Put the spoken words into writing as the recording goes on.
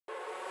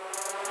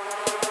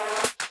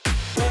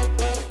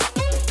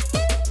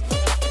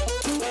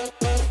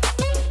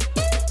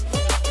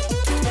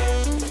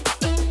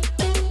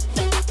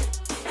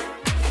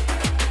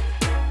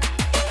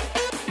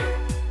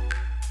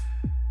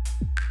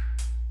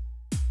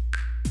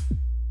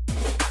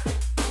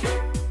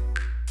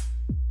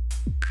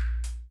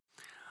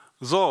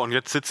So, und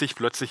jetzt sitze ich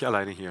plötzlich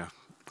alleine hier.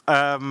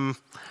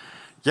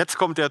 Jetzt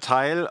kommt der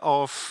Teil,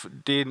 auf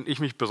den ich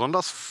mich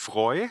besonders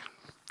freue,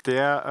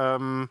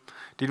 den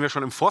wir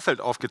schon im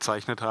Vorfeld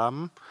aufgezeichnet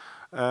haben,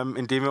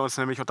 indem wir uns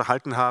nämlich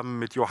unterhalten haben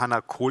mit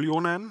Johanna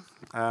Koljonen,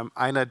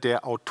 einer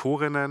der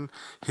Autorinnen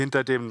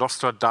hinter dem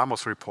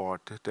Nostradamus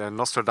Report. Der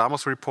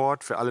Nostradamus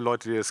Report, für alle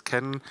Leute, die es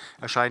kennen,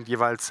 erscheint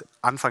jeweils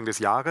Anfang des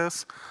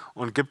Jahres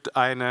und gibt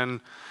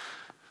einen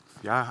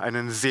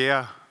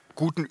sehr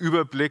guten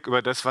Überblick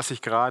über das, was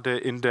sich gerade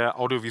in der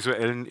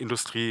audiovisuellen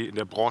Industrie, in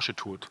der Branche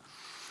tut.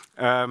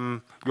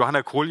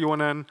 Johanna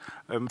Koljonen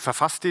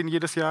verfasst den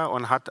jedes Jahr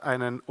und hat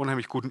einen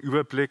unheimlich guten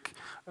Überblick,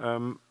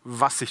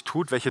 was sich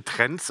tut, welche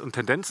Trends und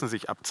Tendenzen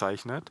sich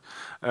abzeichnet.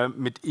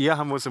 Mit ihr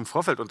haben wir uns im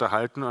Vorfeld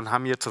unterhalten und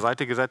haben ihr zur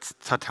Seite gesetzt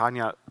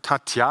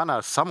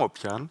Tatjana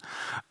Samopjan,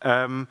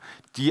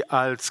 die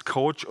als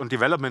Coach und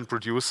Development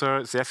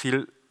Producer sehr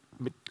viel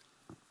mit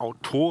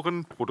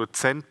Autoren,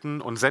 Produzenten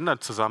und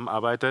Sendern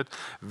zusammenarbeitet,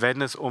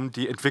 wenn es um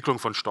die Entwicklung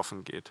von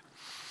Stoffen geht.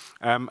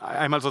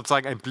 Einmal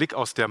sozusagen ein Blick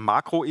aus der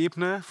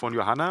Makroebene von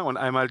Johanna und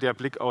einmal der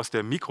Blick aus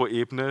der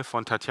Mikroebene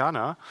von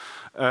Tatjana,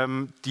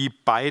 die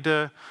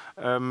beide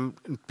ein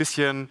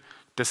bisschen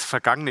das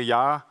vergangene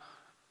Jahr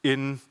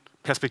in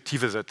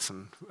Perspektive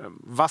setzen.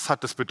 Was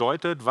hat das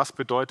bedeutet? Was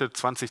bedeutet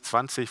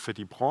 2020 für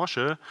die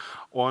Branche?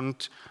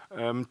 Und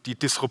die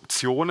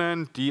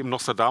Disruptionen, die im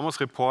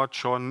Nostradamus-Report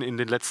schon in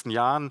den letzten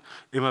Jahren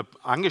immer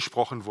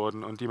angesprochen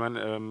wurden und die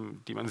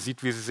man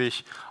sieht, wie sie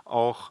sich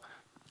auch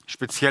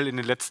speziell in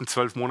den letzten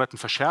 12 Monaten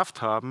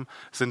verschärft haben,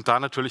 sind da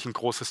natürlich ein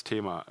großes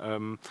Thema.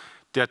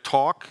 Der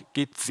Talk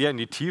geht sehr in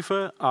die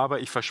Tiefe,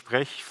 aber ich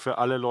verspreche für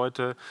alle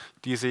Leute,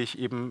 die sich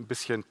eben ein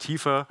bisschen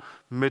tiefer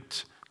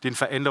mit den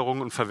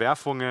Veränderungen und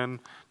Verwerfungen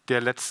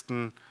der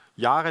letzten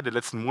Jahre, der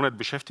letzten Monate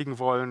beschäftigen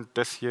wollen,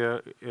 das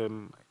hier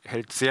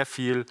hält sehr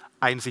viel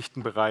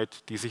Einsichten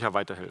bereit, die sicher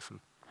weiterhelfen.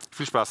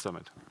 Viel Spaß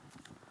damit.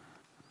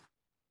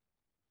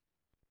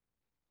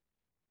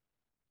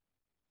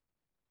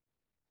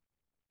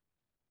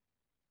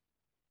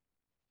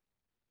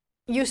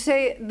 You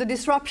say the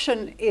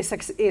disruption is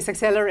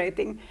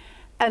accelerating,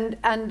 and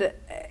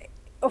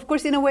of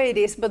course in a way it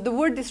is, but the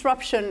word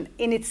disruption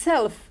in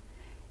itself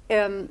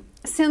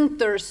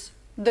centers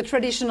the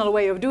traditional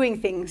way of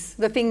doing things,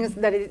 the things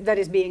that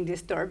is being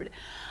disturbed.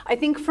 I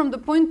think from the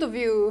point of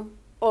view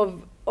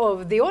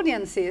of the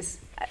audiences,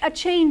 a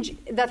change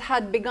that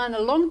had begun a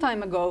long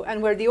time ago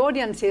and where the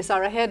audiences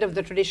are ahead of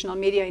the traditional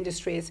media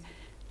industries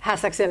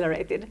has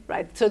accelerated,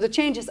 right? So the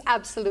change is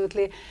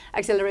absolutely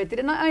accelerated.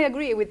 And I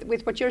agree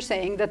with what you're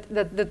saying, that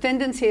the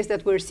tendencies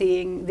that we're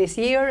seeing this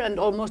year and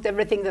almost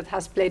everything that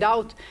has played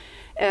out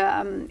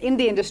in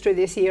the industry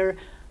this year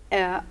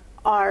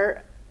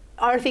are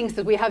things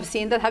that we have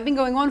seen that have been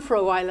going on for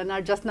a while and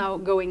are just now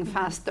going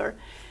faster.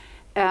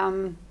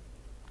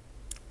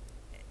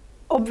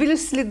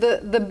 Obviously,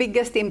 the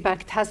biggest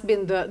impact has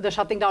been the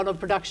shutting down of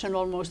production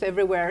almost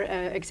everywhere,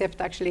 except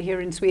actually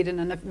here in Sweden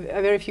and a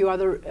very few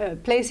other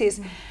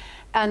places.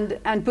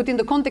 And put in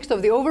the context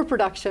of the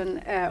overproduction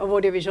of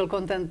audiovisual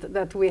content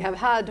that we have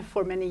had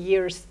for many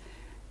years,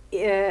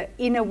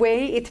 in a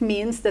way it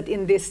means that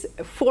in this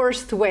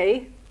forced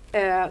way,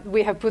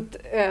 we have put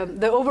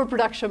the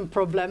overproduction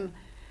problem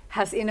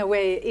is in a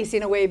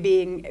way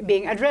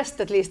being addressed,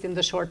 at least in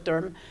the short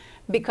term,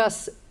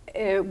 because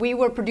we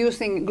were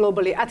producing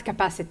globally at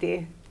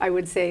capacity, I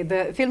would say.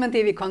 The film and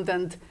TV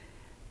content,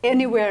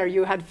 anywhere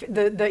you had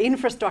the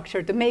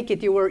infrastructure to make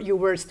it, you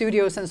were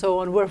studios and so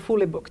on, were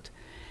fully booked.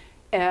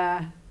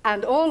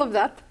 And all of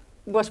that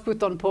was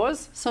put on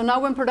pause. So now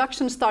when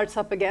production starts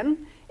up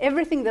again,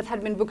 everything that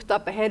had been booked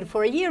up ahead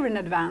for a year in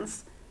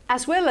advance,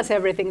 as well as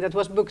everything that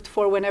was booked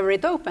for whenever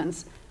it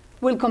opens,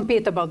 will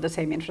compete about the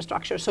same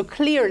infrastructure. So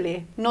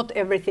clearly, not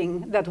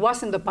everything that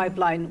was in the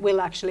pipeline will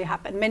actually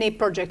happen. Many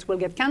projects will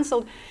get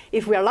cancelled.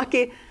 If we are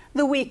lucky,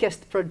 the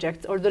weakest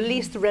projects or the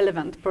least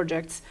relevant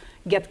projects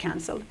get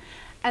cancelled.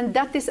 And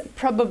that is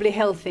probably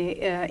healthy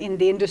in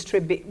the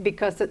industry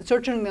because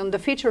certainly on the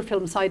feature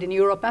film side in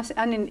Europe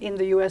and in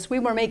the US, we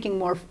were making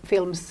more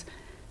films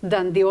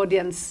than the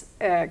audience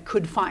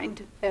could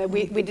find.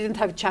 We didn't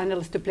have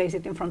channels to place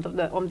it in front of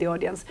the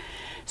audience.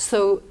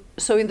 So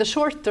in the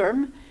short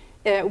term,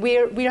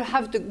 we're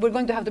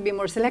going to have to be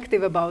more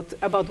selective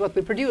about what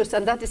we produce,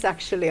 and that is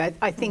actually,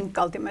 I think,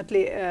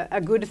 ultimately a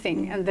good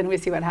thing, and then we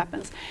see what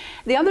happens.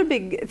 The other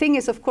big thing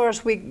is, of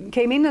course, we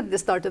came in at the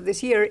start of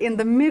this year in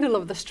the middle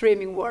of the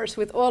streaming wars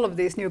with all of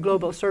these new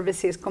global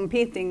services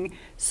competing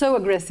so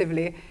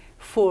aggressively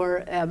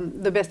for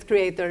the best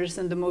creators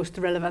and the most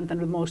relevant and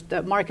the most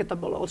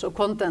marketable also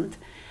content.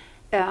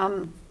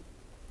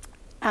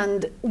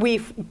 And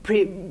we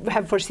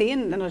have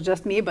foreseen, not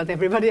just me, but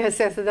everybody has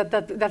said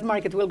that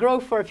market will grow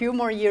for a few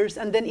more years,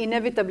 and then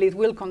inevitably it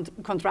will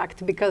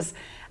contract, because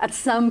at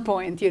some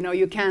point,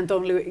 you can't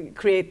only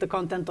create the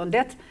content on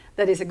debt.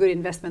 That is a good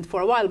investment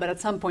for a while, but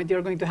at some point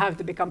you're going to have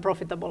to become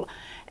profitable.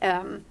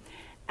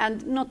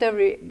 And not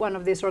every one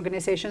of these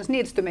organizations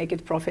needs to make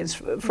its profits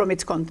from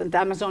its content.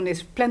 Amazon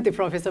is plenty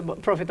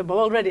profitable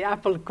already.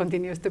 Apple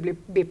continues to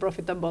be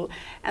profitable,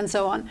 and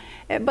so on.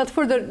 But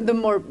for the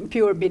more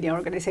pure media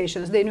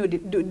organizations,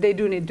 they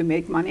do need to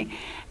make money.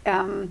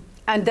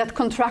 And that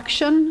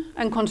contraction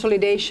and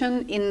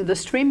consolidation in the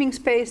streaming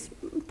space,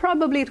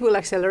 probably it will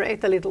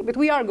accelerate a little bit.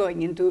 We are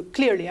going into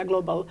clearly a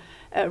global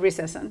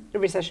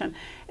recession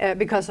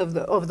because of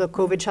the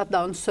COVID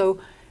shutdown. So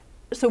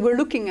we're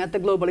looking at the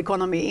global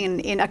economy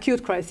in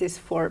acute crisis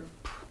for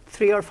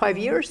 3 or 5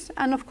 years,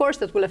 and of course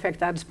that will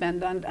affect ad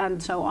spend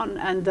and so on,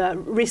 and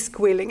risk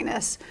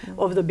willingness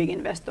of the big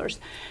investors.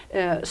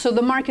 So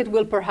the market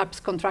will perhaps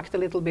contract a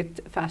little bit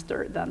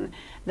faster than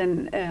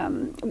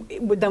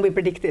we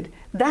predicted.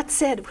 That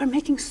said, we're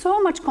making so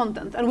much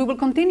content, and we will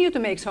continue to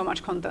make so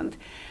much content.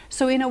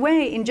 So in a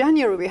way, in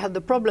January we had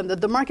the problem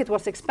that the market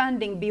was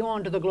expanding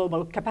beyond the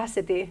global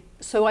capacity.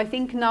 So I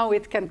think now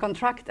it can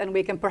contract, and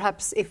we can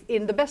perhaps, if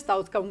in the best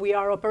outcome we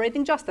are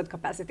operating just at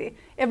capacity,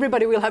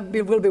 everybody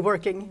will be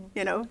working.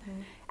 You know,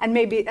 and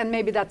maybe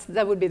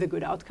that would be the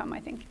good outcome, I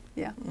think.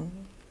 Yeah.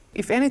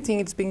 If anything,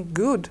 it's been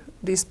good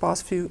these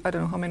past few, I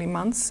don't know how many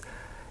months,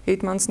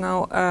 8 months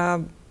now.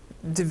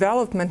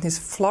 Development is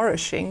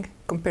flourishing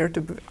compared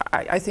to.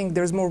 I think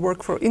there's more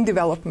work in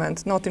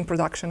development, not in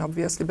production,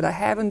 obviously. But I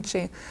haven't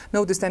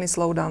noticed any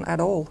slowdown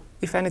at all.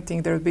 If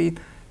anything, there'll be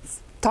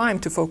time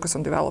to focus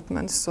on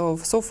development.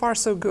 So far,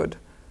 so good.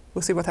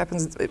 We'll see what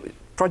happens.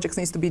 Projects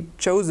needs to be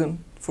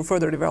chosen for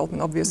further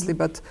development, obviously,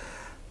 but.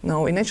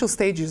 No, initial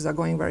stages are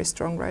going very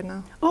strong right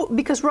now. Oh,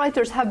 because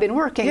writers have been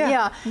working,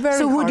 yeah. Very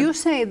so would hard. you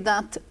say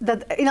that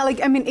you know,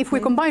 like, I mean, if we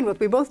combine what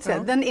we both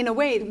said, then in a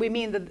way we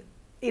mean that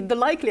the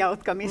likely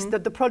outcome is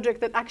that the project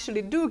that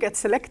actually do get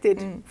selected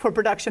for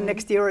production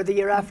next year or the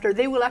year after,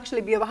 they will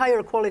actually be of a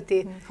higher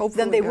quality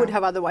than they would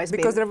have otherwise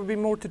been. Because there will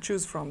be more to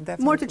choose from,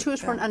 definitely. More to choose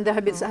from, and there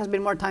has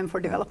been more time for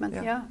development,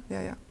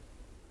 Yeah.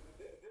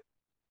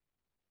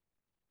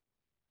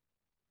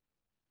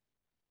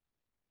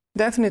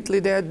 Definitely,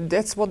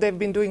 that's what they've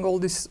been doing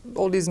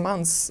all these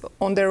months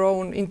on their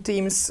own in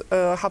teams,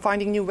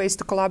 finding new ways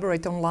to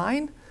collaborate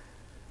online,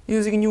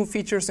 using new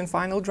features in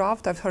Final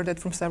Draft. I've heard that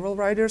from several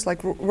writers,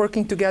 like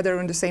working together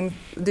in the same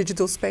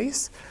digital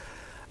space.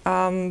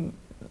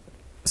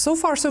 So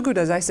far, so good.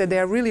 As I said, they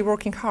are really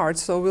working hard.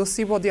 So we'll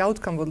see what the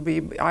outcome will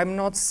be. I'm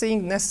not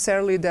seeing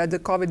necessarily that the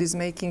COVID is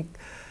making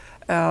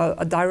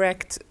a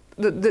direct.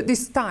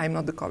 This time,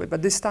 not the COVID,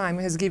 but this time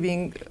is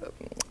giving.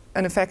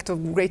 An effect of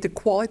greater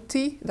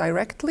quality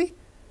directly.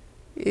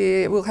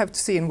 We'll have to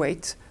see and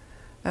wait.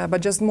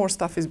 But just more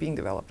stuff is being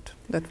developed.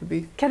 That would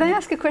be. Can I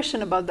ask a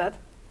question about that?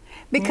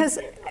 Because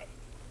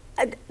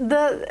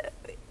the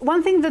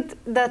one thing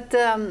that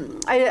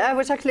I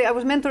was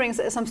mentoring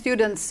some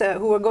students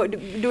who were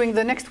doing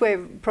the Next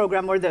Wave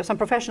program, or some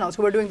professionals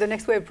who were doing the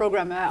Next Wave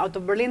program out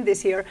of Berlin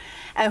this year,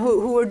 and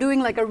who were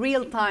doing like a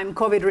real-time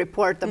COVID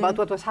report about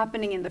what was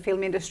happening in the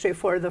film industry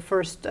for the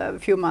first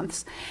few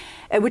months.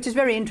 Which is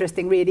very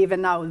interesting read,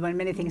 even now when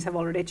many things have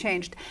already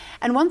changed.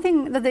 And one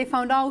thing that they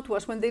found out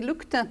was when they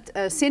looked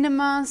at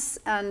cinemas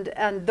and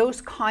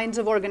those kinds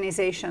of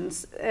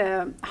organizations,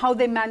 how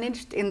they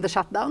managed in the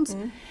shutdowns,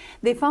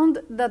 they found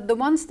that the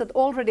ones that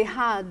already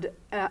had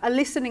a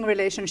listening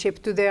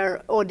relationship to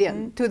their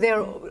audience, to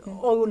their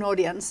own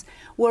audience,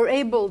 were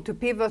able to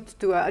pivot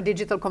to a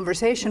digital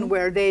conversation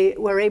where they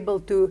were able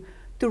to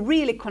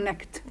really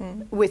connect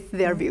with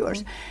their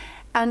viewers.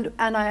 And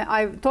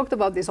I've talked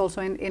about this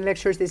also in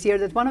lectures this year,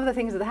 that one of the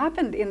things that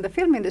happened in the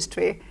film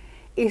industry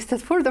is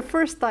that for the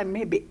first time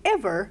maybe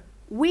ever,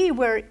 we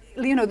were,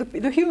 you know,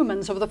 the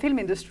humans of the film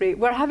industry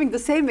were having the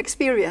same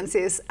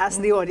experiences as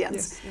the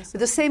audience,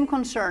 with the same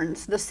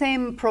concerns, the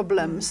same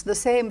problems, the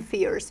same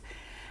fears.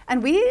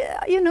 And we,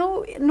 you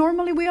know,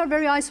 normally we are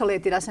very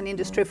isolated as an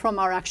industry from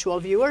our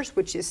actual viewers,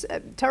 which is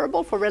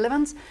terrible for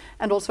relevance.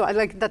 And also,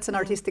 that's an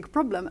artistic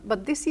problem.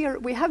 But this year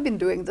we have been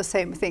doing the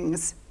same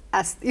things.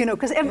 As you know,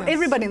 because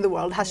everybody in the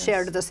world has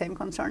shared the same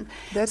concern.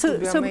 That would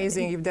be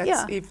amazing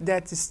if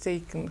that is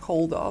taken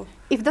hold of.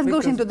 If that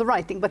goes into the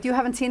writing, but you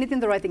haven't seen it in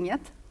the writing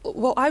yet?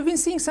 Well, I've been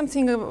seeing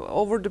something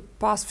over the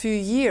past few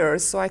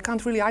years, so I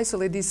can't really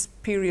isolate this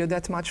period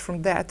that much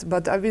from that.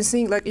 But I've been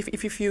seeing, like,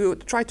 if you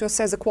try to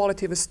assess the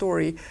quality of a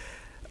story,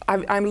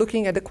 I'm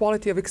looking at the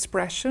quality of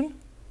expression.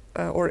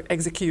 Or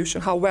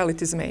execution, how well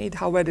it is made,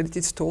 how well it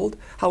is told,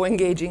 how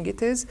engaging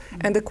it is,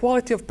 and the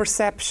quality of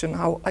perception,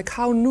 how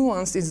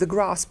nuanced is the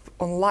grasp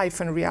on life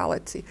and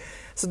reality.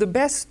 So the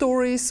best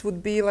stories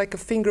would be like a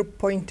finger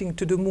pointing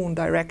to the moon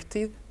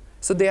directly.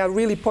 So they are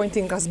really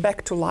pointing us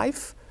back to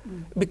life,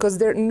 because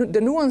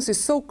the nuance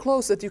is so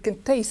close that you can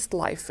taste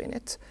life in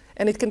it.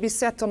 And it can be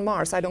set on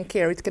Mars, I don't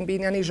care, it can be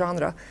in any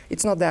genre,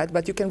 it's not that,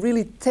 but you can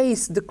really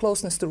taste the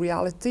closeness to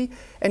reality,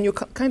 and you're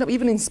kind of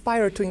even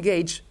inspired to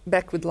engage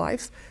back with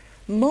life.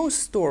 Most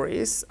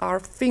stories are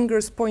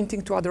fingers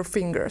pointing to other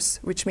fingers,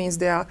 which means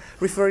they are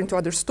referring to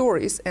other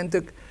stories, and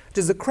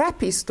just the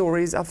crappy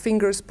stories are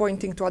fingers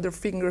pointing to other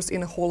fingers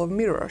in a hall of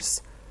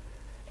mirrors.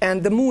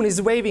 and the moon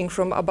is waving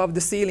from above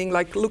the ceiling,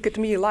 like, look at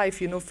me,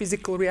 life, you know,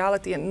 physical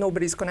reality, and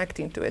nobody's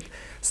connecting to it.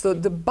 So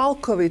the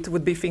bulk of it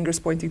would be fingers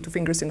pointing to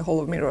fingers in the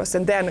hall of mirrors,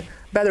 and then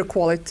better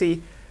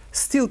quality,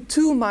 still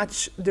too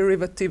much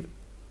derivative,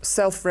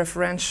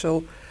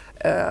 self-referential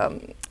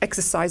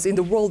exercise in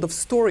the world of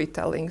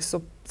storytelling.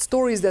 So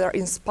stories that are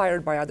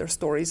inspired by other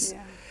stories.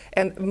 Yeah.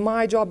 And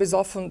my job is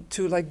often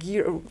to like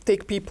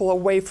take people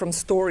away from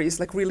stories,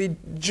 like really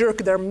jerk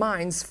their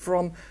minds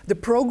from the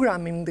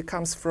programming that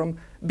comes from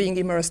being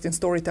immersed in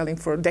storytelling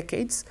for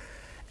decades.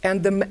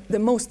 And the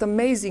most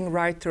amazing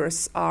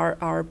writers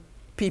are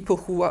people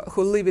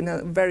who live in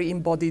a very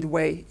embodied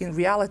way in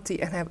reality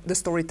and have the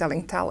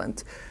storytelling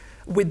talent.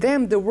 With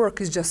them, the work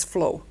is just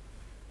flow.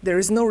 There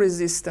is no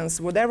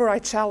resistance. Whatever I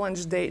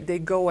challenge, they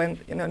go and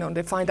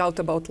they find out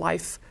about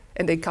life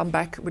and they come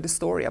back with a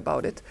story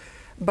about it.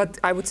 But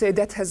I would say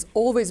that has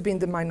always been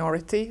the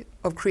minority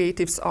of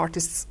creatives,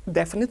 artists,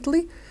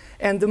 definitely.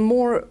 And the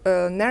more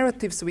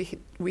narratives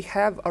we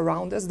have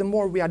around us, the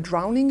more we are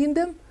drowning in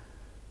them.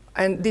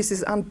 And this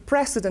is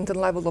unprecedented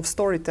level of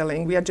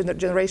storytelling. We are a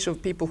generation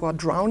of people who are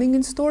drowning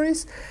in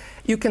stories.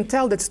 You can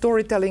tell that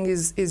storytelling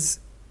is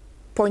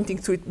pointing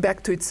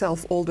back to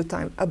itself all the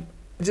time.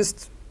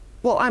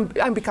 Well,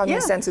 I'm becoming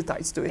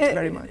sensitized to it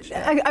very much.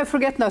 I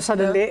forget now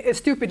suddenly,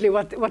 stupidly,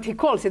 what he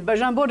calls it, but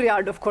Jean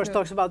Baudrillard, of course,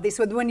 talks about this.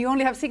 When you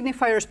only have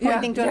signifiers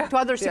pointing to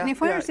other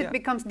signifiers, it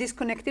becomes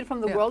disconnected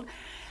from the world.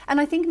 And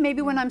I think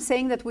maybe when I'm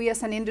saying that we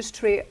as an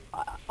industry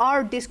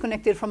are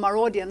disconnected from our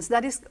audience,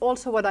 that is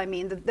also what I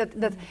mean.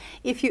 That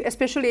if you,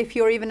 especially if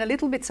you're even a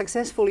little bit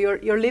successful,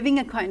 you're living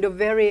a kind of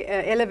very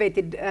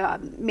elevated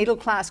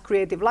middle-class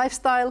creative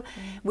lifestyle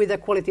with a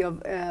quality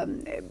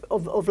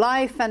of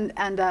life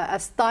and a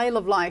style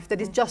of life that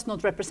is just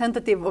not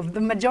representative of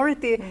the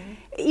majority,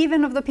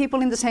 even of the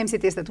people in the same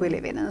cities that we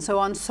live in, and so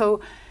on.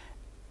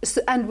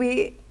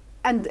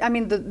 And I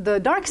mean, the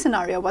dark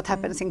scenario, what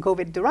happens in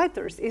COVID to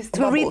writers, is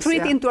to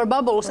retreat into our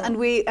bubbles, and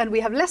we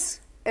have less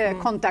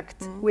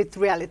contact with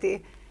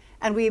reality,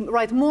 and we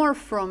write more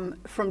from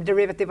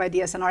derivative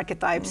ideas and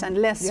archetypes, and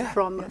less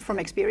from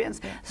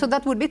experience. So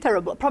that would be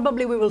terrible.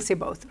 Probably we will see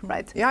both,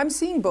 right? Yeah, I'm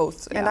seeing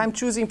both, and I'm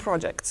choosing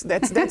projects.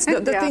 That's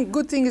the thing.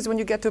 Good thing is when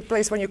you get to a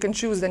place when you can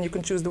choose, then you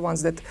can choose the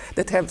ones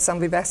that have some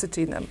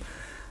vivacity in them.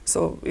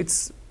 So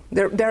it's.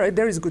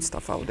 There is good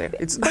stuff out there.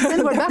 But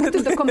then we're back to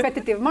the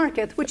competitive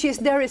market, which is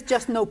there is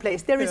just no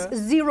place. There is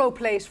zero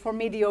place for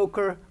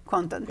mediocre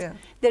content. Yeah.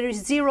 There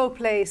is zero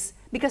place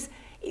because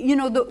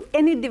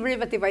any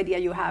derivative idea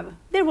you have,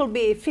 there will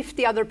be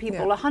 50 other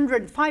people,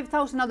 100,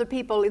 5,000 other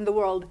people in the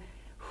world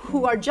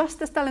who are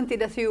just as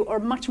talented as you or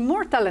much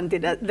more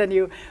talented than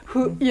you,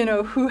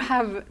 who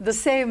have the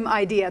same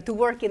idea to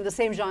work in the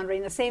same genre,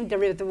 in the same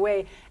derivative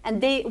way,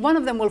 and one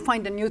of them will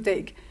find a new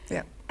take.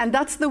 Yeah. And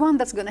that's the one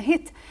that's going to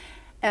hit.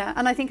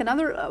 And I think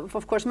another,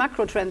 of course,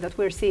 macro trend that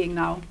we're seeing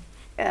now,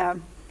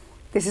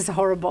 this is a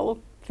horrible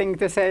thing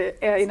to say,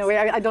 in a way,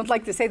 I don't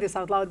like to say this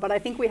out loud, but I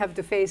think we have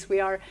to face, we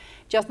are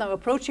just now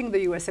approaching the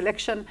US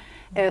election,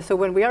 so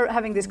when we are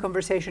having this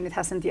conversation, it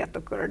hasn't yet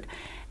occurred.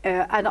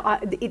 And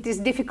it is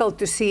difficult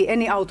to see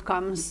any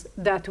outcomes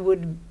that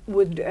would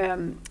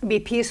be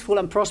peaceful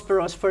and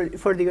prosperous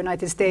for the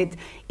United States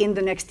in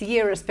the next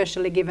year,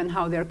 especially given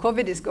how their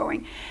COVID is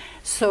going.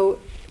 So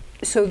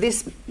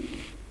this,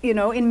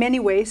 in many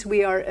ways,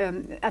 we are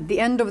at the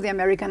end of the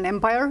American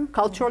empire,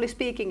 culturally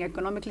speaking,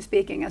 economically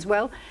speaking as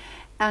well.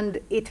 And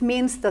it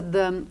means that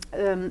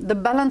the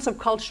balance of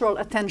cultural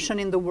attention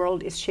in the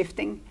world is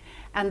shifting.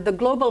 And the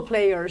global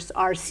players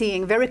are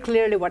seeing very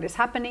clearly what is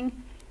happening.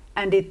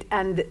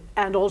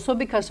 And also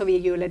because of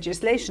EU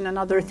legislation and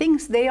other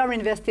things, they are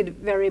invested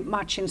very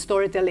much in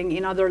storytelling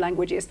in other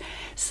languages.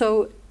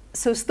 So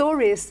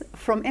stories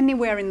from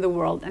anywhere in the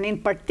world, and in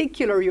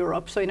particular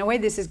Europe, so in a way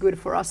this is good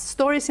for us,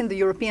 stories in the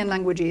European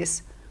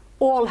languages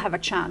all have a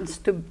chance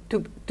to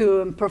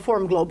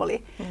perform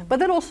globally. But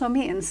that also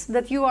means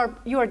that you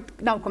are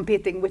now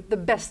competing with the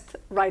best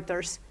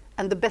writers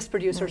and the best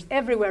producers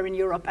everywhere in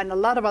Europe and a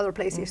lot of other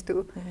places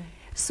too.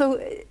 So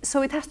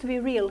it has to be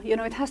real,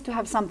 it has to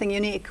have something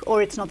unique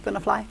or it's not going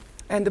to fly.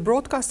 And the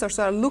broadcasters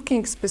are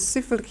looking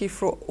specifically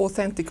for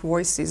authentic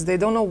voices. They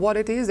don't know what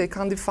it is, they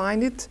can't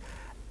define it.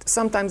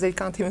 Sometimes they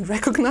can't even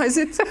recognize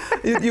it.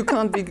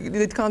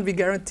 It can't be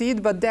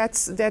guaranteed, but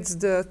that's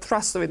the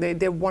thrust of it.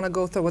 They want to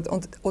go toward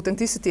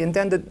authenticity, and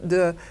then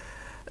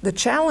the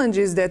challenge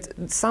is that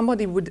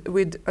somebody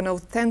with an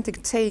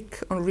authentic take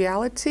on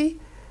reality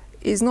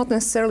is not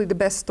necessarily the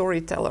best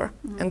storyteller.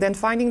 And then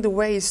finding the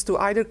ways to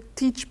either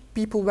teach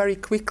people very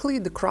quickly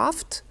the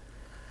craft,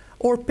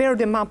 or pair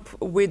them up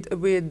with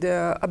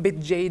a bit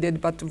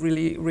jaded but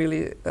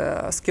really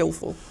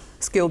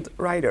skilled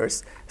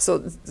writers,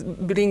 so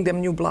bring them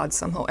new blood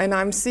somehow. And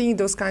I'm seeing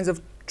those kinds of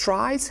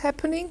tries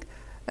happening.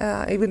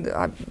 Even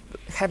I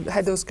have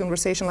had those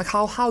conversations, like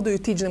how do you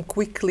teach them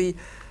quickly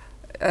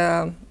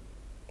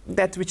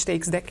that which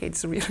takes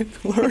decades really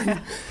to learn.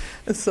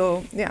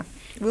 So yeah,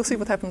 we'll see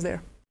what happens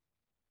there.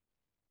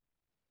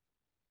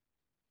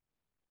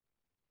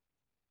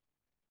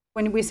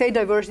 When we say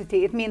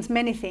diversity, it means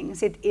many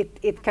things.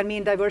 It can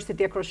mean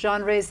diversity across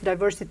genres,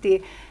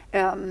 diversity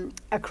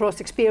across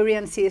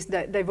experiences,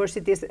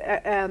 diversities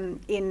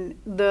in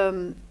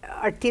the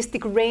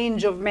artistic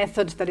range of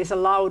methods that is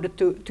allowed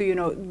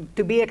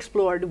to be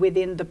explored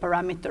within the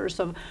parameters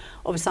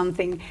of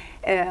something.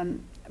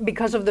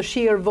 Because of the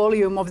sheer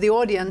volume of the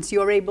audience,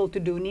 you are able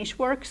to do niche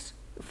works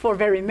for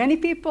very many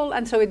people,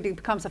 and so it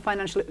becomes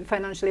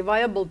financially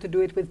viable to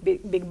do it with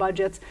big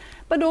budgets.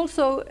 But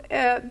also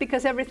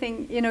because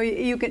everything,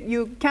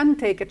 you can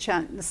take a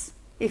chance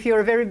if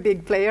you're a very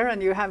big player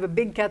and you have a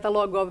big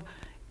catalog of,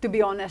 to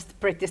be honest,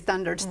 pretty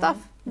standard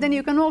stuff. Then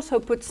you can also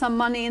put some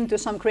money into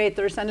some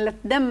creators and let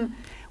them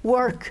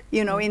work,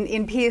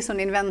 in peace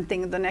on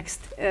inventing the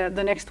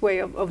next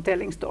way of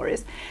telling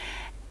stories.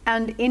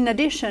 And in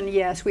addition,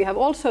 yes, we have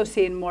also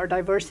seen more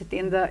diversity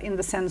in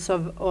the sense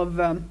of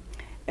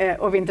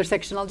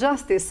intersectional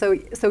justice.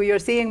 So you're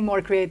seeing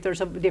more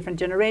creators of different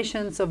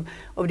generations, of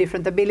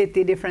different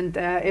ability, different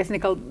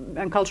ethnic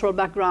and cultural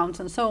backgrounds,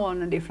 and so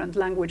on, and different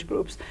language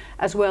groups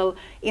as well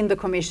in the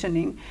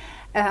commissioning.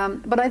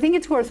 But I think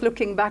it's worth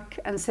looking back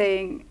and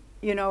saying,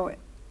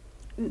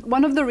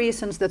 one of the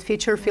reasons that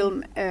feature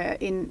film,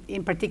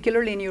 in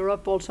particularly in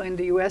Europe, also in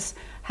the US,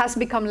 has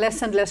become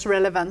less and less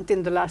relevant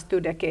in the last 2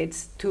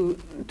 decades to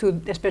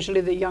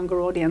especially the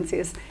younger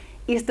audiences,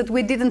 is that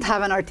we didn't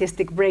have an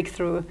artistic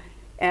breakthrough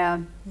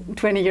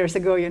 20 years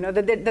ago.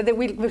 That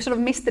we sort of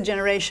missed the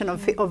generation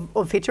of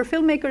feature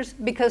filmmakers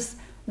because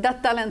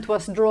that talent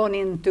was drawn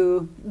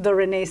into the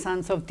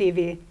renaissance of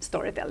TV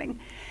storytelling.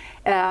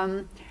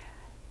 And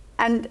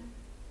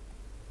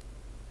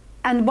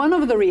one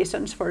of the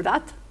reasons for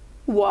that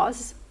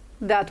was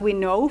that we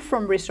know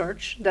from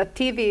research that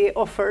TV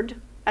offered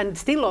and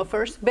still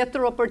offers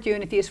better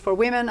opportunities for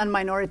women and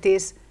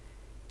minorities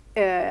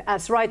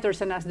as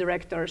writers and as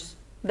directors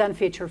than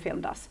feature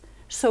film does.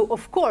 So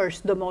of course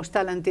the most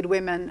talented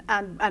women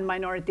and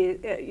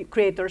minority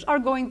creators are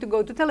going to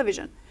go to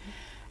television.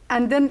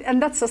 And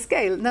that's a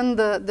scale. Then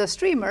the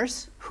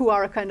streamers, who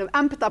are a kind of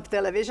amped up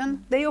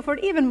television, they offered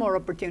even more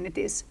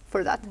opportunities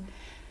for that.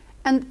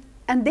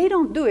 And they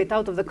don't do it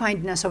out of the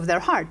kindness of their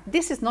heart.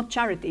 This is not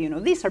charity,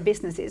 these are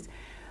businesses.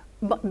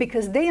 But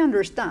because they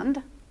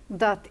understand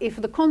that if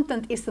the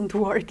content isn't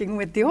working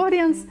with the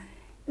audience,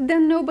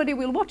 then nobody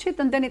will watch it,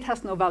 and then it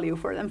has no value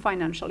for them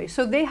financially.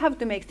 So they have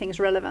to make things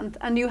relevant,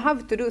 and you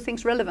have to do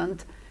things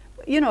relevant,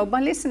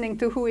 by listening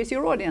to who is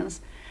your audience.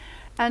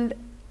 And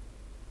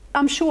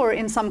I'm sure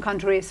in some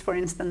countries, for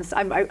instance,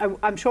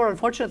 I'm sure,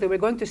 unfortunately, we're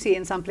going to see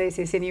in some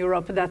places in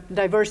Europe that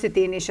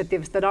diversity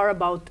initiatives that are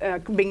about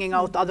bringing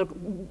out other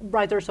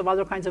writers of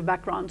other kinds of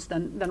backgrounds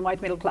than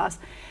white middle class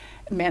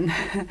men,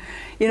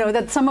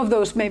 that some of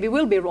those maybe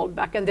will be rolled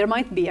back, and there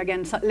might be,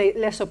 again,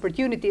 less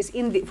opportunities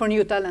for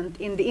new talent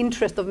in the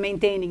interest of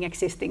maintaining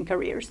existing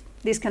careers.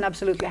 This can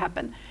absolutely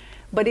happen.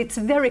 But it's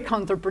very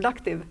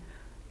counterproductive.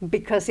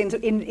 Because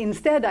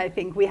instead, I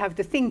think we have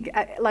to think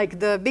like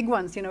the big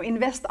ones,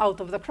 invest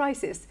out of the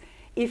crisis.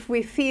 If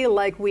we feel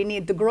like we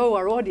need to grow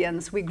our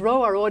audience, we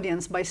grow our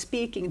audience by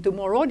speaking to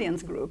more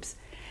audience groups.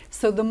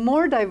 So the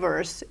more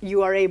diverse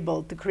you are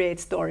able to create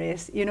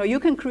stories, you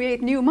can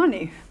create new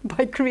money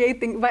by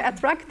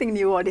attracting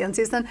new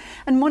audiences and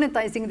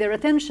monetizing their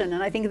attention.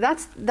 And I think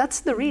that's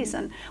the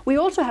reason. We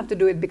also have to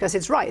do it because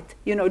it's right.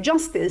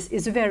 Justice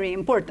is very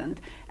important,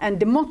 and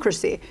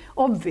democracy,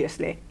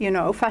 obviously.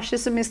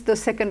 Fascism is the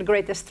second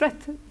greatest threat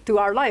to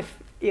our life,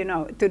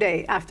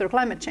 today after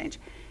climate change.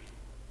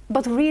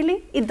 But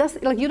really, it does.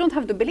 You don't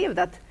have to believe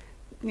that.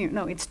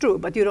 It's true,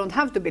 but you don't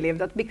have to believe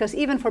that, because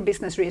even for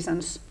business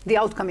reasons, the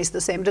outcome is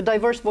the same. The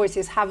diverse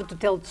voices have to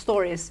tell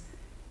stories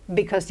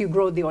because you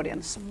grow the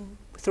audience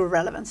through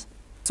relevance.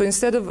 So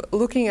instead of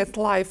looking at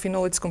life in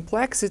all its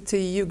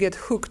complexity, you get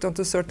hooked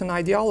onto certain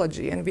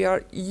ideology, and we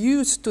are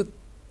used to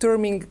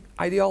terming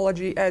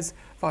ideology as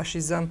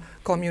fascism,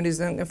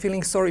 communism, and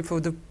feeling sorry for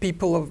the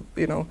people of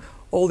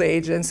old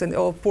age and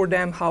for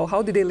them,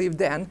 how did they live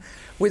then,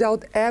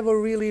 without ever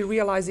really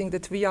realizing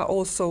that we are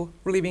also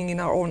living in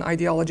our own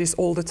ideologies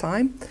all the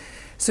time.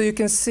 So you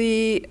can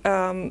see,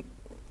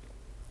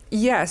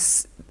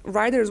 yes,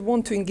 writers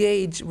want to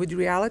engage with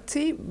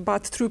reality,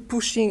 but through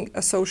pushing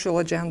a social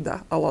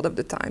agenda a lot of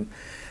the time.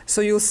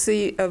 So you'll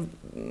see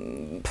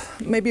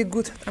maybe a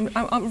good,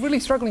 I'm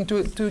really struggling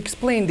to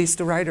explain this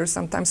to writers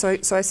sometimes.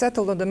 So I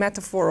settled on the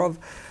metaphor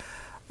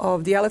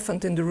of the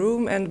elephant in the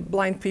room and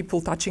blind people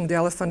touching the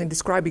elephant and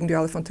describing the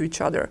elephant to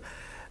each other.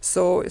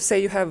 So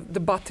say you have the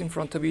butt in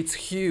front of you, it's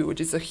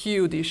huge, it's a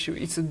huge issue,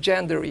 it's a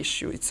gender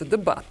issue, it's the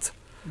butt.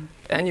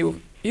 And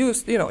you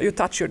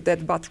touch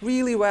that butt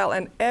really well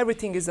and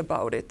everything is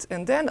about it.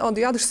 And then on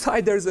the other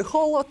side there's a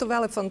whole lot of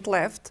elephant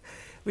left,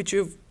 which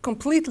you've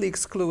completely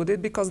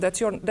excluded because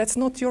that's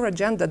not your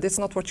agenda, that's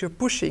not what you're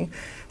pushing.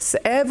 So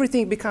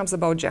everything becomes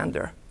about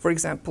gender, for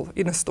example,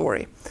 in a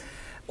story.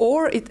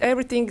 Or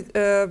everything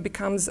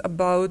becomes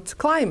about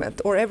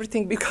climate, or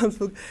everything becomes...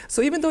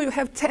 So even though you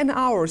have 10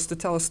 hours to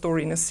tell a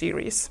story in a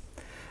series,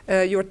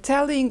 you're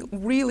telling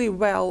really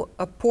well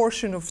a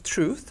portion of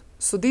truth.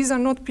 So these are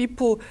not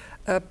people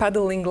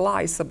peddling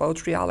lies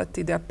about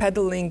reality. They're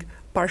peddling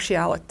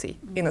partiality.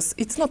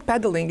 It's not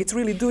peddling, it's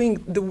really doing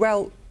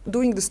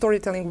the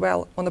storytelling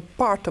well on a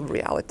part of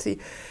reality,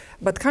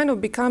 but kind of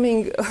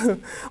becoming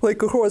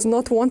like a horse,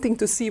 not wanting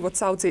to see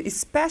what's out there,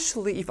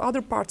 especially if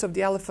other parts of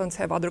the elephants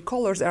have other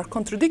colors, they are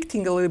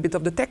contradicting a little bit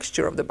of the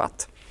texture of the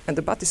butt. And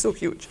the butt is so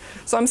huge.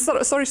 So I'm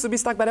sorry to be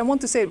stuck, but I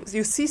want to say,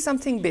 you see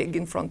something big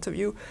in front of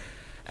you,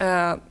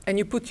 and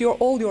you put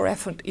all your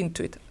effort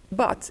into it.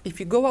 But if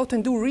you go out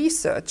and do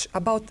research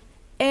about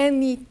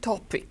any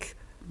topic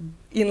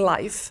in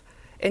life,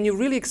 and you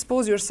really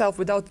expose yourself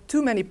without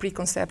too many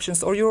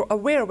preconceptions, or you're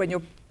aware when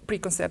your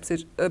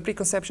preconceptions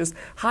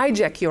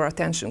hijack your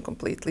attention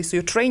completely, so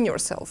you train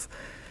yourself,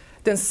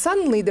 then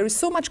suddenly there is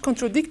so much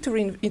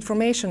contradictory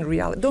information,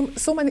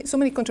 so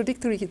many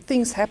contradictory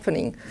things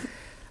happening.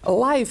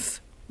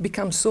 Life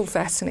becomes so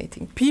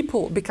fascinating.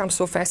 People become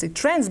so fascinating.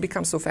 Trends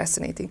become so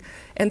fascinating.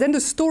 And then the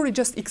story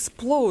just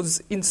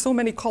explodes in so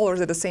many colors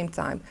at the same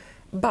time.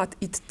 But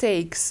it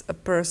takes a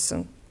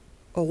person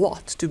a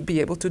lot to be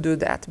able to do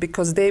that,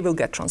 because they will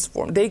get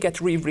transformed. They get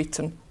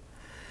rewritten.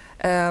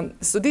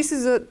 So this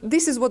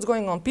is what's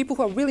going on. People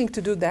who are willing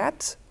to do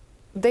that,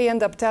 they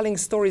end up telling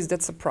stories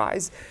that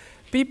surprise.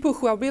 People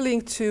who are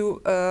willing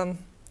to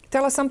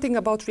tell us something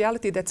about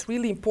reality that's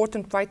really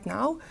important right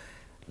now,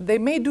 they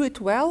may do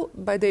it well,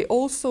 but they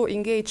also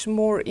engage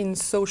more in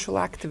social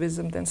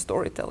activism than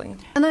storytelling.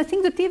 And I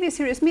think the TV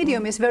series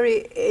medium is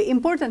very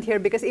important here,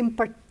 because in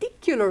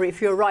particular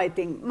if you're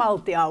writing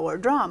multi-hour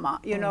drama,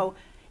 you know,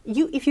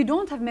 if you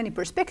don't have many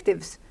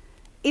perspectives,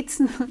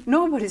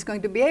 nobody's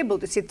going to be able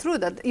to sit through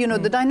that. You know,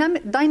 the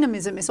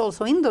dynamism is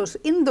also in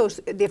those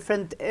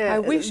different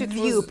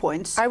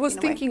viewpoints. I was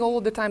thinking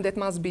all the time that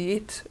must be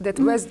it.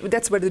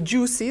 That's where the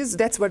juice is.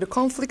 That's where the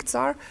conflicts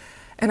are.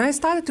 And I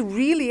started to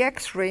really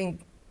X-raying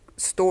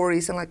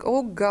stories and like,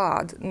 oh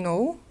God,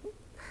 no.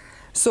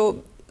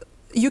 So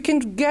you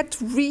can get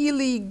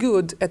really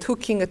good at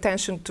hooking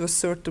attention to a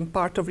certain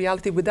part of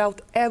reality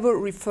without ever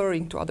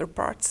referring to other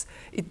parts.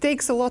 It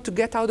takes a lot to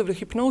get out of the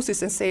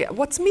hypnosis and say,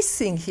 what's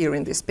missing here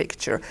in this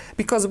picture?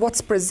 Because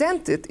what's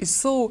presented is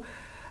so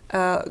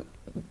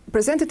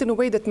presented in a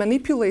way that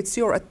manipulates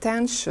your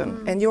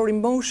attention and your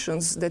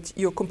emotions that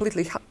you're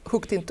completely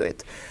hooked into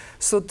it.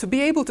 So to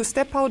be able to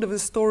step out of the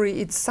story,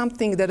 it's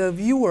something that a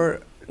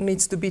viewer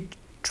needs to be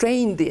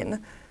trained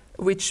in,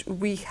 which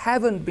we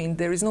haven't been.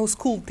 There is no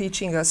school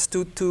teaching us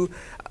to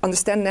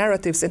understand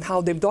narratives and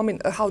how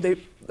they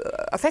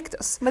affect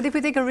us. But if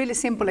we take a really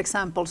simple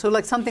example, so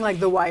like something like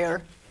The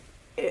Wire,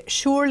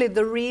 surely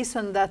the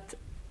reason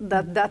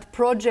that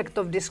project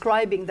of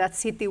describing that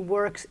city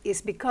works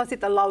is because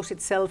it allows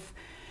itself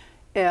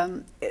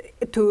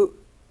to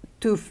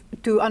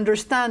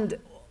understand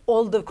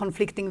all the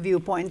conflicting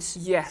viewpoints.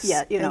 Yes,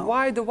 yeah, you know. And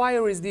why The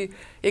Wire is the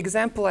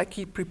example I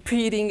keep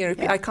repeating.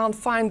 I can't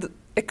find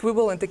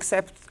equivalent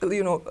except,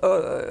 you know,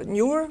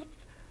 newer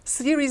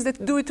series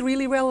that do it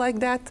really well like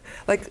that.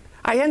 Like,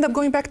 I end up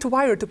going back to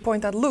Wire to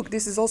point out, look,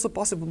 this is also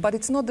possible, but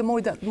it's not the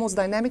most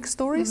dynamic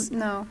stories.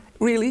 No.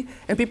 Really.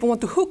 And people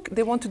want to hook,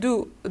 they want to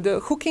do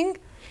the hooking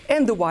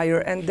and The Wire,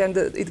 and then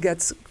it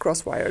gets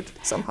cross-wired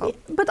somehow.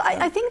 But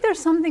I think there's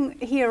something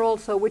here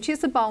also, which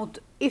is about,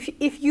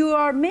 if you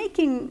are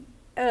making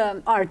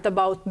art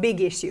about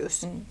big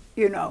issues,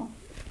 you know,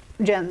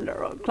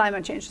 gender or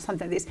climate change or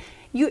something like this,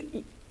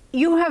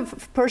 you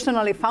have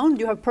personally found,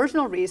 you have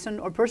personal reason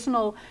or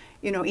personal,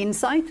 you know,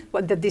 insight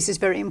that this is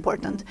very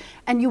important,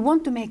 and you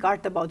want to make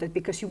art about it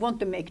because you want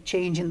to make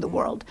change in the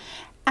world.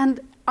 And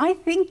I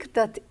think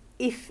that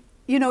if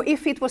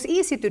it was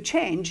easy to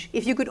change,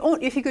 if you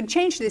could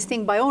change this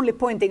thing by only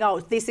pointing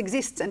out this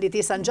exists and it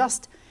is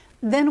unjust,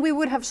 then we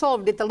would have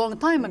solved it a long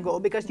time ago,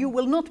 because you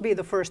will not be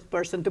the first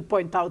person to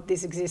point out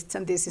this exists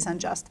and this is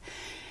unjust.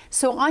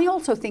 So I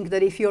also think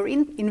that if you're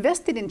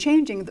invested in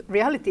changing the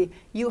reality,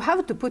 you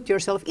have to put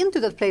yourself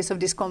into that place of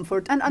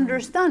discomfort and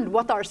understand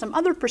what are some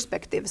other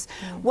perspectives,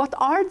 what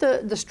are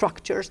the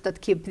structures that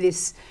keep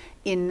this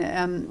in,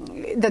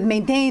 that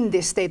maintain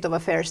this state of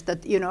affairs,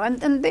 that, you know,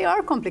 and they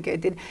are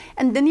complicated.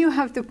 And then you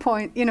have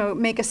to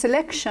make a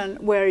selection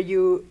where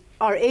you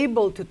are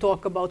able to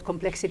talk about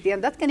complexity,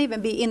 and that can even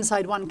be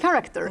inside one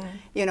character,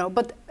 you know,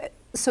 but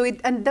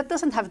and that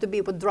doesn't have to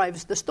be what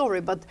drives the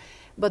story, but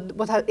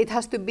it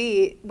has to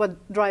be what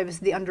drives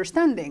the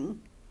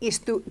understanding, is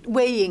to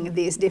weighing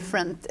these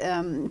different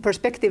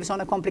perspectives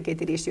on a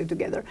complicated issue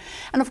together.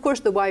 And of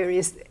course The Wire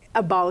is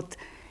about,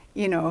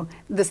 you know,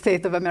 the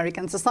state of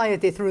American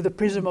society through the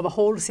prism of a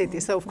whole city,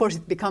 so of course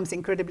it becomes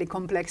incredibly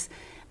complex.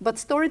 But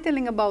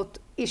storytelling about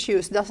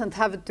issues doesn't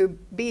have to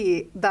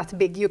be that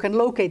big. You can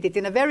locate it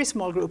in a very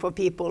small group of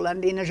people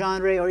and in a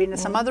genre or in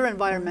some other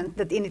environment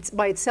that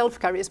by itself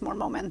carries more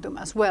momentum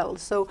as well.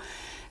 So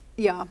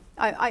yeah,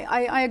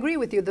 I agree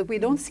with you that we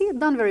don't see it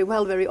done very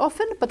well very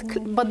often,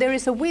 but there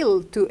is a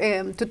will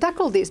to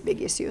tackle these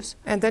big issues.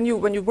 And then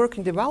when you work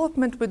in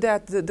development with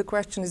that, the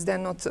question is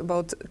then not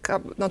about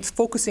not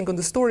focusing on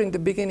the story in the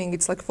beginning.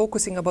 It's like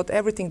focusing about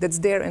everything that's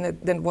there and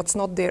then what's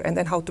not there, and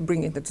then how to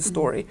bring it into the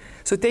story.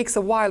 So it takes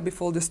a while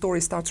before the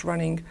story starts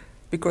running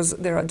because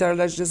there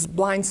are just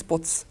blind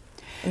spots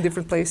in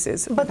different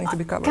places but to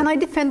be covered. Can I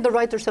defend the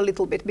writers a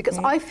little bit? Because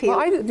I feel...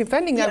 Well, I'm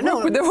defending them. I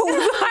work with them all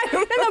the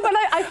time. But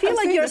I feel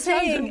like you're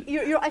saying...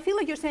 I feel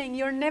like you're saying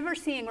you're never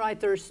seeing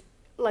writers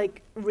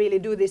like really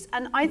do this.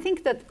 And I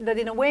think that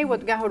in a way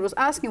what Gerhard was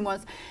asking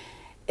was,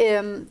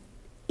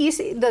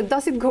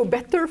 does it go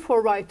better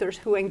for writers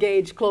who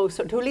engage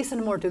closer, to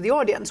listen more to the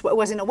audience?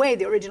 Was in a way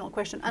the original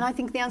question. And I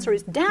think the answer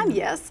is damn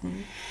yes.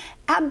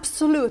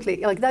 Absolutely.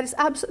 Like that is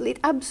absolutely, it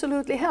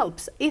absolutely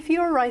helps. If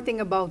you're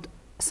writing about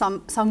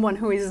someone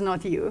who is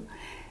not you,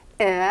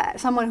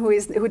 someone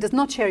who does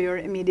not share your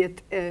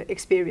immediate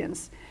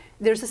experience,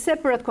 there's a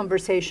separate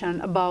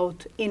conversation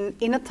about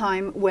in a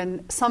time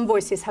when some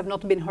voices have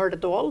not been heard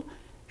at all,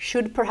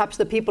 should perhaps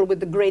the people with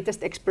the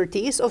greatest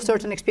expertise of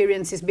certain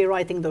experiences be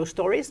writing those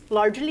stories?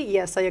 Largely,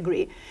 yes, I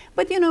agree.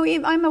 But you know,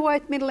 if I'm a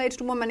white middle-aged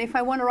woman, if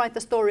I want to write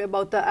a story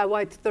about a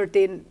white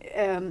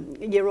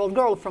 13-year-old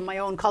girl from my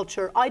own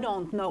culture, I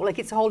don't know, like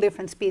it's a whole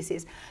different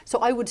species. So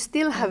I would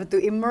still have to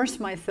immerse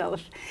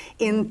myself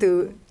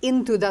into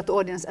that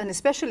audience, and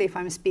especially if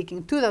I'm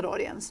speaking to that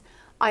audience,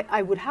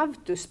 I would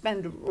have to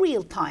spend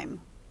real time,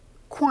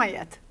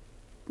 quiet,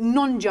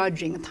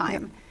 non-judging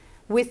time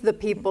with the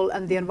people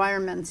and the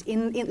environments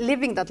in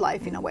living that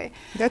life in a way.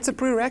 That's a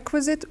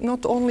prerequisite,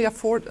 not only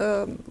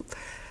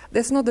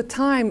that's not the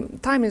time.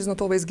 Time is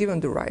not always given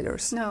to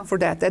writers for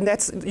that, and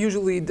that's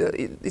usually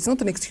it's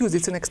not an excuse,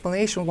 it's an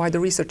explanation why the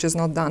research is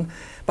not done.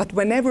 But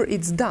whenever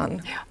it's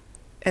done,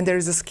 and there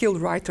is a skilled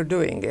writer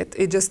doing it,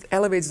 it just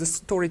elevates the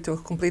story to a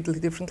completely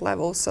different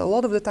level. So a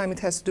lot of the time it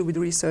has to do with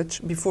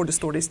research before the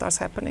story starts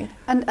happening.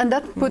 And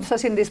that puts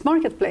us in this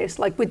marketplace,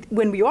 like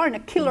when we are in a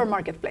killer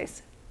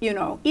marketplace. You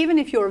know, even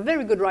if you're a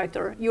very good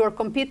writer, you are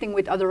competing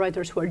with other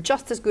writers who are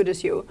just as good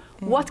as you.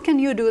 What can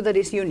you do that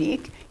is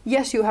unique?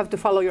 Yes, you have to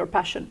follow your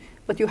passion,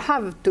 but you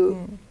have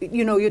to,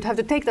 you know, you'd have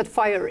to take that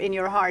fire in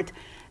your heart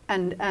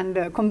and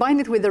combine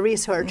it with the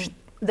research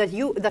that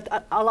you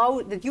allow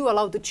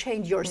to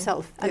change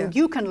yourself, and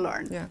you can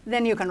learn.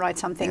 Then you can write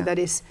something that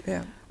is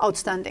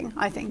outstanding,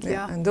 I think.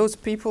 And those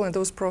people and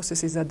those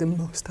processes are the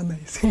most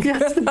amazing. Yeah,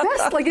 it's the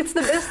best. Like it's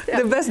the best.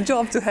 The best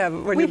job to have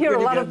when we hear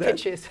a lot of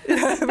pitches. We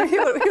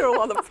hear a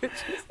lot of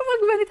pitches. But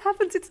when it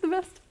happens, it's the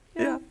best.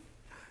 Yeah.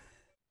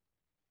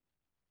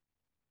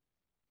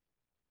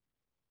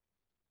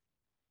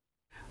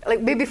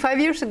 Like maybe 5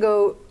 years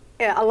ago,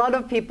 a lot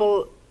of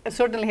people,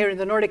 certainly here in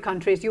the Nordic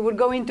countries, you would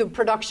go into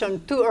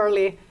production too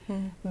early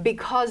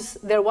because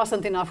there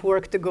wasn't enough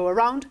work to go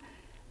around.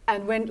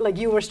 And when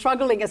you were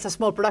struggling as a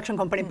small production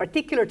company in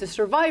particular to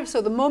survive,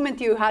 so the moment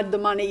you had the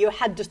money, you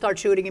had to start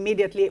shooting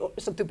immediately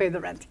to pay the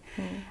rent.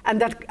 And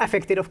that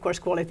affected, of course,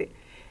 quality.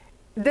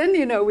 Then,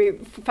 you know, we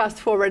fast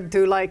forward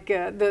to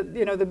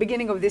the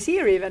beginning of this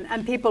year even,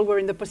 and people were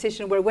in the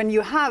position where when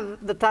you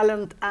have the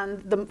talent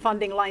and the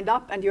funding lined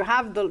up and you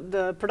have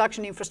the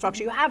production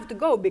infrastructure, you have to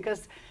go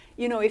because,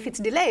 you know, if it's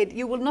delayed,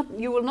 you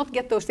will not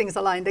get those things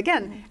aligned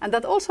again. And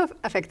that also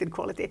affected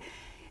quality.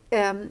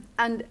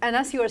 And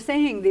as you are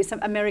saying, these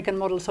American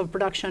models of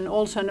production,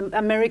 also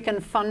American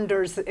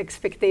funders'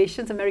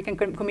 expectations, American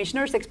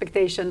commissioners'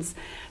 expectations,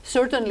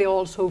 certainly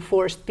also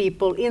forced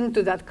people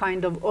into that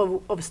kind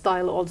of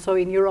style also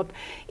in Europe,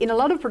 in a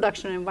lot of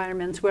production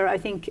environments where I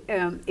think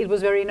it was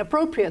very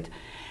inappropriate.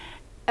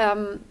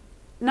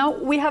 Now,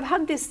 we have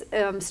had this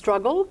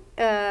struggle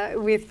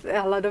with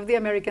a lot of the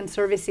American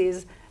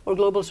services or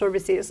global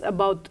services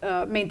about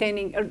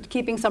maintaining or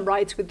keeping some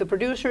rights with the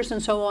producers and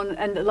so on,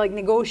 and like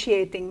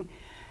negotiating.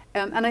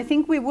 And I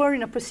think we were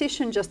in a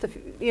position just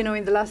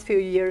in the last few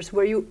years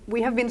where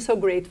we have been so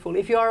grateful.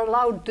 If you are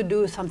allowed to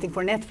do something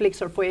for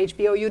Netflix or for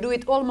HBO, you do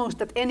it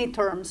almost at any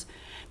terms,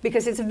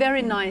 because it's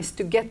very nice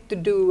to get to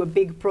do a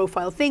big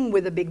profile thing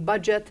with a big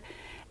budget.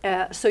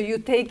 So you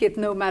take it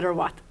no matter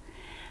what.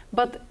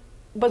 But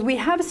we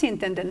have seen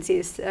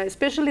tendencies,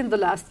 especially in the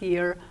last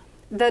year,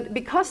 that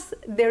because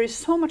there is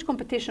so much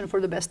competition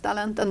for the best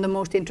talent and the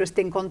most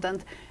interesting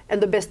content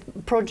and the best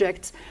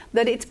projects,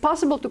 that it's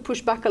possible to push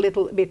back a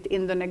little bit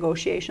in the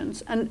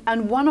negotiations.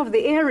 And one of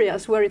the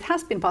areas where it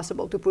has been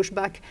possible to push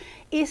back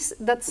is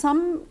that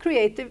some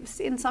creatives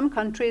in some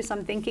countries,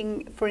 I'm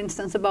thinking, for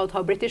instance, about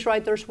how British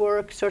writers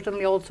work,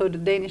 certainly also the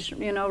Danish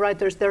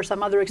writers, there are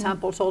some other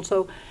examples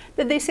also,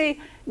 that they say,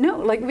 no,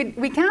 like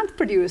we can't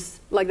produce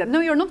like that.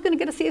 No, you're not going to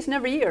get a season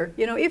every year.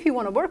 You know, if you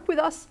want to work with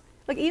us,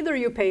 like either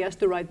you pay us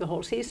to write the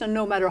whole season,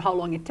 no matter how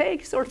long it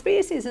takes, or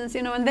 3 seasons,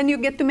 and then you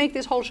get to make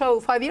this whole show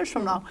 5 years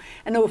from now.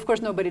 And no, of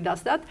course, nobody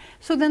does that.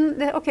 So then,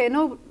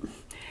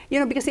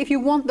 because if you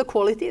want the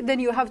quality,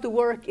 then you have to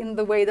work in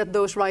the way that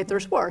those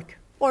writers work.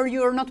 Or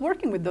you're not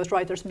working with those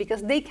writers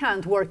because they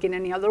can't work in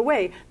any other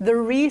way. The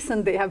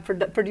reason they have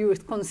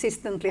produced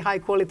consistently high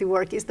quality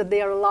work is that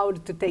they are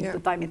allowed to take the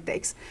time it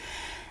takes.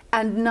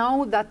 And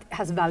now that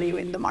has value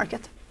in the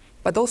market.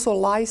 But also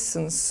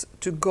license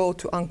to go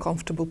to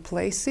uncomfortable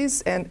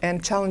places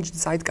and challenge the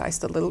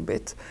zeitgeist a little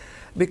bit.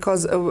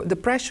 Because the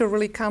pressure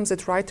really comes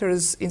at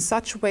writers in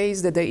such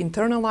ways that they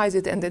internalize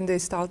it and then they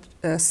start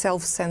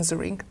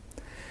self-censoring.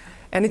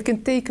 And it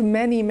can take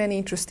many, many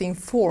interesting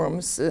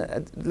forms.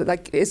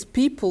 Like as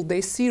people,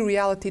 they see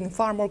reality in a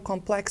far more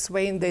complex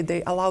way than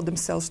they allow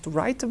themselves to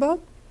write about.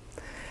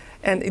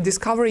 And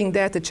discovering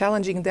that,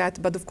 challenging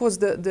that. But of course,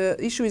 the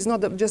issue is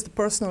not just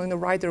personal in the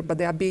writer, but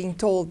they are being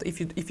told, if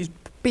you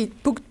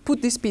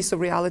put this piece of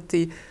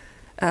reality,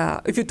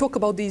 if you talk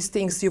about these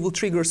things, you will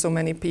trigger so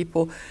many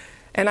people.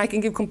 And I can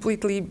give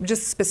completely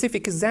just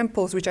specific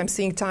examples, which I'm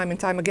seeing time and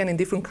time again in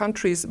different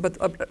countries. But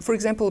for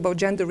example, about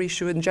gender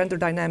issue and gender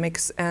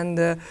dynamics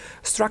and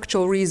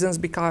structural reasons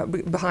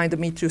behind the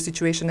Me Too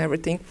situation and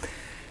everything.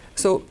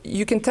 So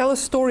you can tell a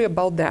story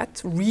about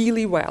that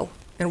really well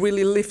and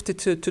really lift it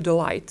to the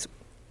light.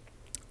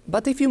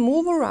 But if you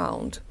move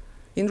around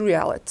in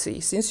reality,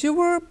 since you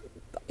were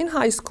in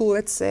high school,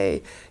 let's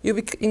say,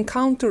 you've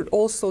encountered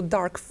also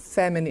dark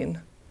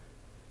feminine,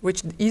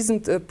 which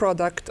isn't a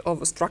product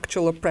of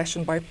structural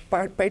oppression by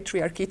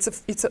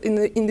patriarchy. It's an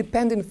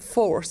independent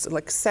force,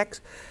 like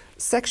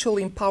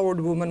sexually empowered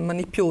woman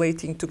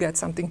manipulating to get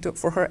something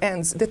for her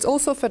ends. That's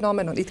also a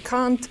phenomenon. It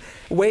can't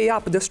weigh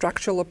up the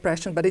structural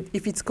oppression, but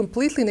if it's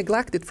completely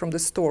neglected from the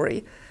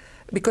story,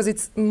 because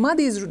it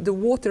muddies the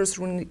waters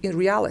in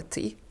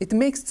reality, it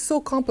makes it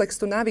so complex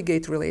to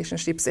navigate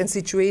relationships and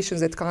situations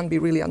that can't be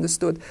really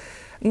understood.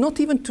 Not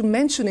even to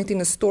mention it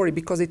in a story,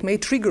 because it may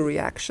trigger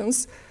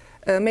reactions,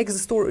 makes the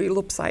story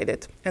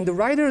lopsided. And the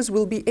writers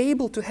will be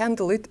able to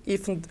handle it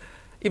if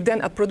then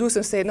a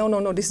producer say,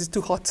 no, this is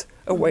too hot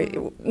away.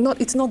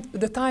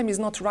 The time is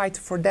not right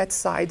for that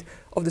side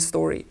of the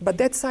story. But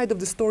that side of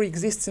the story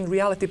exists in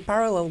reality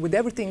parallel with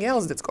everything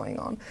else that's going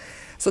on.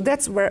 So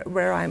that's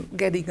where I'm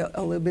getting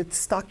a little bit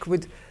stuck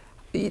with.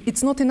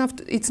 It's not enough.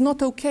 It's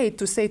not okay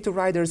to say to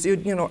writers,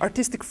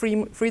 artistic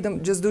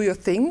freedom, just do your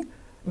thing,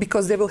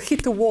 because they will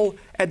hit the wall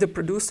at the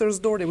producer's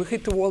door. They will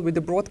hit the wall with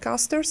the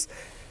broadcasters.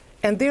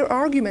 And their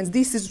arguments,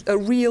 this is a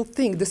real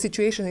thing, the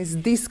situation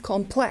is this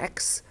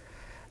complex,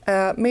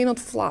 may not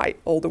fly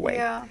all the way.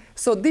 Yeah.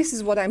 So this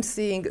is what I'm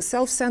seeing,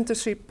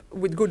 self-censorship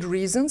with good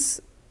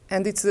reasons,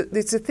 and it's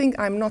a thing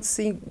I'm not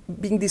seeing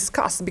being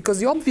discussed, because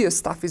the obvious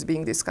stuff is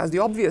being discussed, the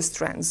obvious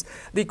trends,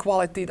 the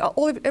equality,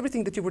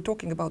 everything that you were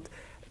talking about,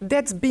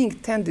 that's being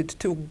tended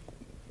to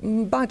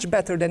much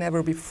better than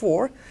ever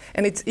before,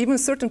 and it's even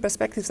certain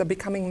perspectives are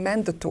becoming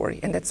mandatory,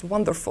 and that's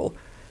wonderful.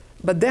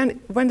 But then,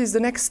 when is the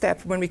next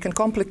step when we can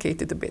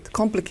complicate it a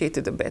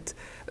bit,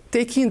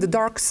 take in the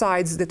dark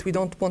sides that we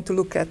don't want to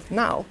look at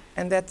now,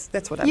 and that's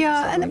what I'm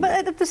saying.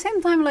 But at the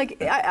same time,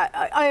 like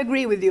I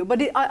agree with you,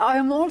 but I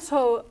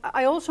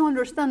also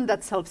understand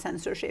that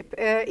self-censorship.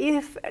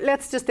 If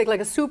let's just take like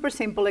a super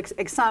simple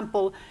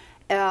example.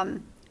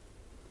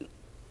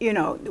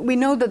 We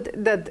know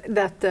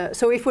that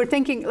so if we're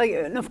thinking, like,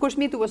 and of course,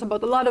 Me Too was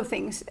about a lot of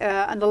things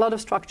and a lot of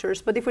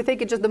structures, but if we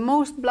take it just the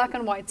most black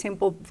and white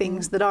simple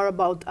things that are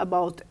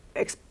about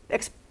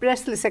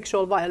expressly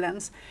sexual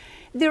violence,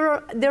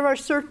 there are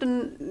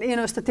certain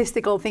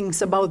statistical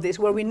things about this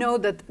where we know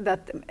that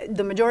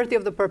the majority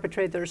of the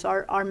perpetrators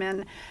are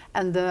men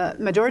and the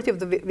majority of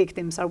the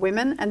victims are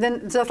women, and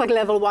then that's like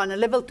level 1, and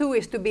level 2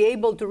 is to be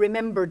able to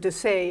remember to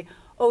say,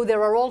 oh,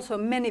 there are also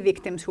many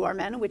victims who are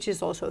men, which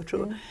is also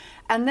true. Mm.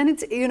 And then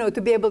it's,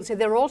 to be able to say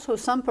there are also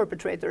some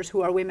perpetrators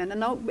who are women. And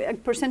now,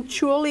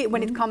 percentually,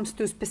 when it comes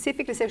to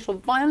specifically sexual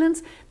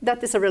violence,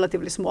 that is a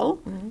relatively small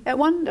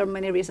one. There are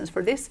many reasons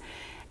for this.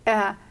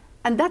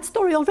 And that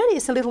story already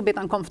is a little bit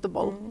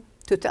uncomfortable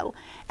to tell.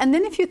 And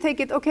then if you take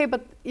it, okay,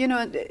 but,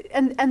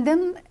 and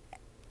then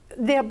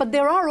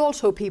there are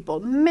also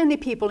many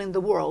people in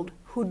the world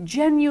who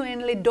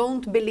genuinely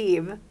don't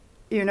believe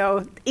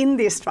in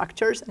these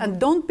structures and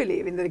don't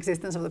believe in the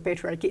existence of the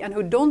patriarchy, and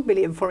who don't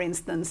believe, for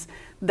instance,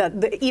 that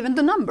even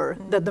the number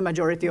that the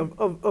majority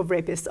of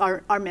rapists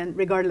are men,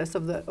 regardless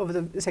of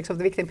the sex of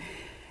the victim.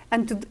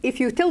 And if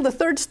you tell the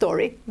third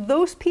story,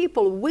 those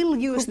people will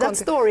use that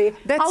story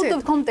out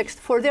of context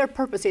for their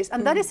purposes.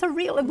 And that is a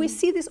real, we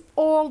see this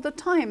all the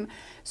time.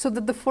 So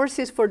that the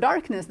forces for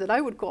darkness, that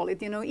I would call it,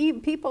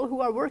 people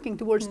who are working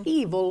towards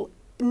evil,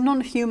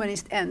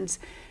 non-humanist ends,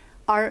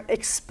 are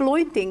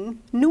exploiting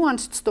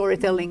nuanced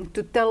storytelling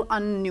to tell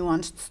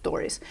unnuanced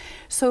stories.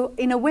 So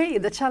in a way,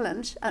 the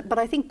challenge, but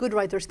I think good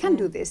writers can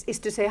do this, is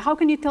to say, how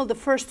can you tell the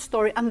first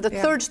story and the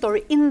third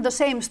story in the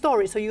same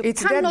story? So you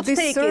cannot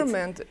take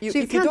it.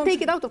 You can't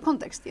take it out of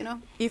context,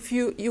 If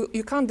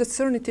you can't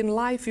discern it in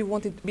life, you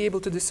want to be able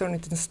to discern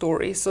it in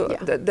story. So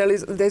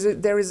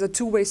there is a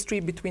two-way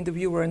street between the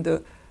viewer and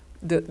the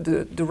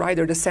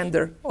writer, the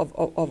sender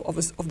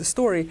of the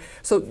story.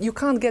 So you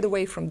can't get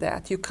away from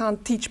that. You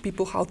can't teach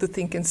people how to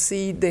think and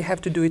see. They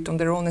have to do it on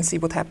their own and see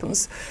what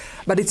happens.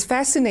 But it's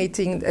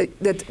fascinating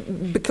that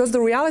because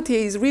the reality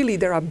is really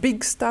there are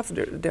big stuff,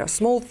 there are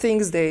small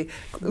things.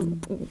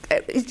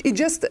 It's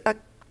just a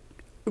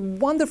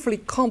wonderfully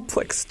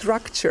complex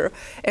structure,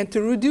 and to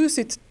reduce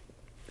it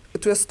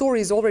to a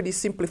story is already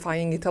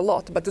simplifying it a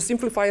lot, but to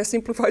simplify a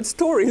simplified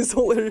story is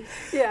already...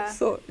 Yeah.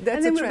 So that's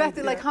and then a we're back trend,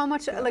 to like how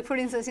much, like for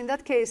instance, in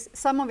that case,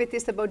 some of it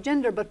is about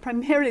gender, but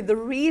primarily the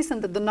reason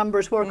that the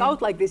numbers work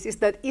out like this is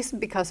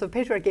because of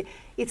patriarchy.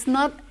 It's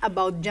not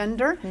about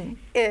gender,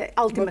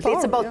 ultimately,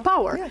 it's about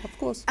power. Yeah, of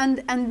course.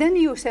 And then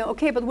you say,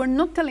 okay, but we're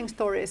not telling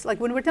stories, like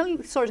when we're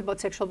telling stories about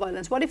sexual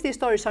violence, what if these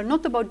stories are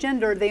not about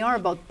gender, they are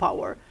about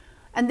power?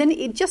 And then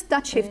it just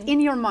that shift in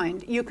your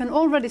mind, you can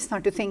already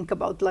start to think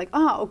about like,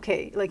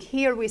 okay, like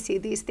here we see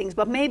these things,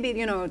 but maybe,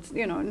 it's,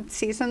 in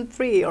season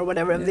 3 or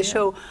whatever of the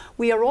show,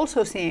 we are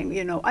also seeing,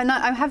 and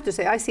I have to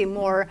say, I see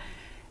more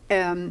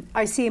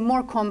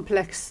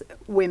complex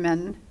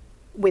women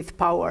with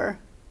power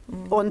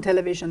on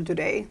television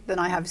today than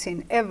I have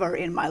seen ever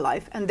in my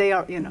life. And they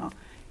are, I'm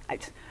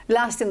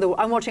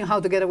watching How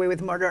to Get Away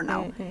with Murder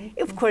now.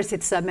 Of course,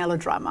 it's a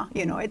melodrama,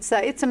 it's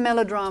a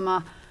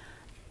melodrama.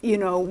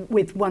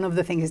 With one of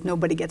the things is no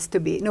character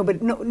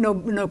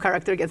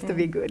gets to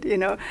be good,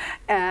 and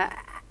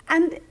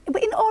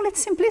but in all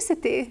its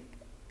simplicity,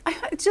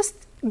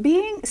 just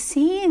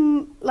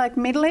seeing like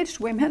middle-aged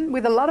women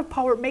with a lot of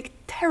power make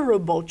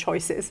terrible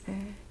choices.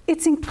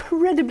 It's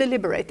incredibly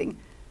liberating,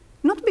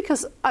 not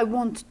because I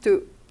want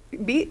to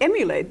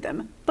emulate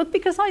them, but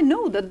because I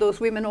know that those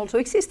women also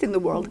exist in the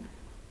world.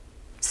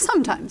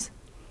 Sometimes,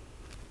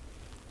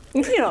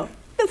 the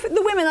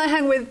women I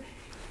hang with.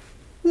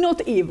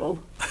 Not evil,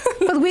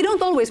 but we don't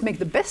always make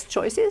the best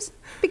choices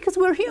because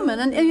we're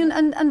human,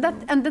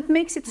 and that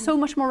makes it so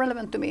much more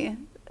relevant to me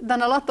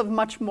than a lot of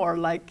much more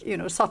like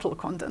subtle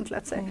content,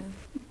 let's say.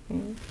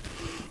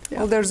 Yeah.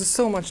 Well, there's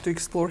so much to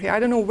explore here. I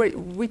don't know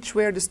which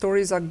way the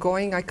stories are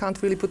going. I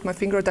can't really put my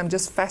finger on it. I'm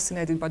just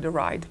fascinated by the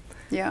ride.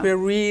 Yeah, we're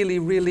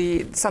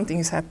really something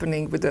is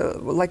happening with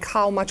like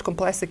how much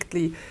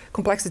complexity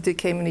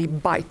can we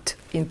bite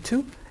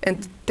into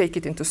and take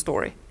it into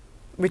story,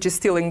 which is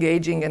still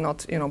engaging and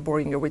not,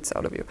 boring your wits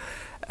out of you.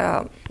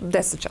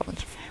 That's the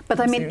challenge. But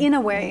I mean, in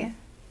a way,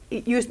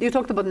 you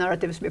talked about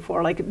narratives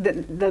before, like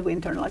that we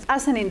internalize.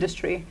 As an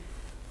industry,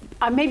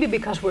 maybe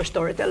because we're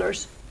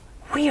storytellers,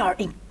 we are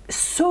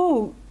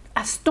so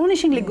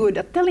astonishingly good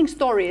at telling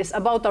stories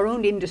about our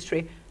own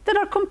industry that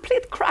are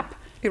complete crap.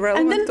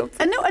 Irrelevant.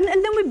 And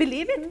then we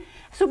believe it.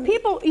 So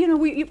people,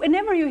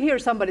 whenever you hear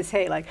somebody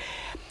say like,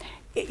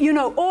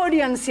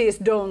 audiences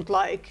don't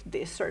like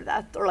this or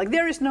that, or like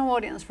there is no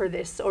audience for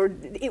this, or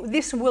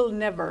this will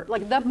never,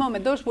 like that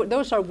moment,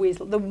 those are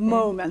weasel. The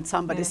moment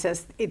somebody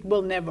says it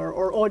will never,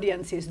 or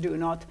audiences do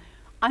not,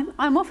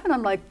 I'm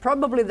often like,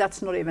 probably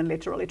that's not even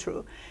literally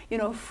true.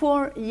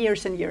 For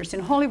years and years in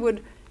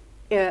Hollywood,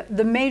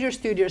 the major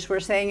studios were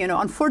saying,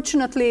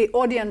 unfortunately,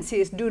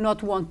 audiences do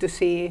not want to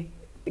see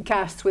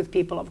casts with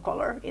people of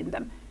color in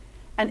them.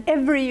 And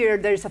every year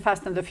there is a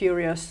Fast and the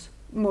Furious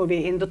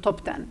movie in the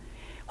top 10.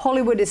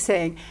 Hollywood is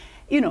saying,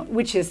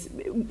 which is,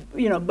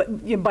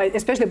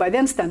 especially by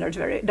then standards,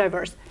 very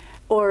diverse.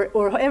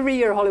 Or every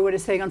year Hollywood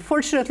is saying,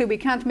 unfortunately, we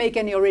can't make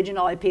any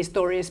original IP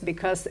stories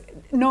because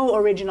no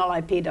original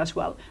IP does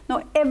well.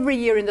 No, every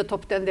year in the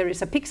top 10 there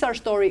is a Pixar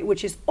story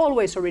which is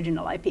always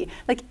original IP.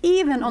 Like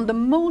even on the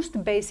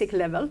most basic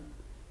level,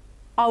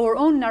 our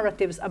own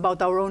narratives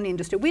about our own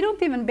industry, we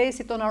don't even base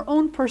it on our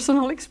own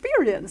personal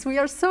experience. We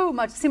are so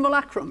much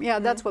simulacrum. Yeah,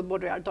 that's what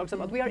Baudrillard talks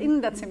about. We are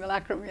in that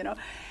simulacrum,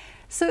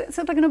 So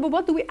but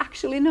what do we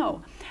actually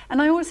know?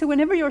 And I always say,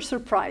 whenever you're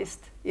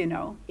surprised,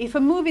 if a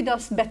movie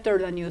does better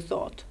than you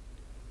thought,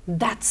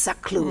 that's a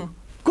clue.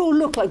 Go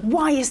look, like,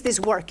 why is this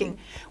working?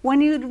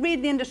 When you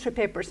read the industry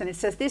papers and it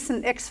says this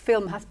and X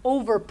film has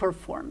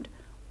overperformed.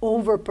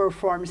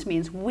 Overperforms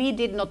means we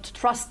did not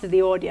trust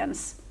the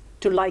audience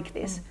to like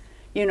this.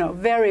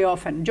 Very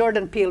often,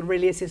 Jordan Peele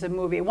releases a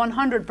movie,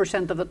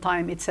 100% of the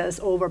time it says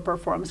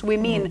overperforms. We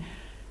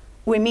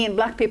mean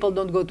black people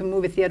don't go to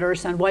movie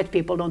theaters and white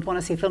people don't want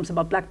to see films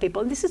about black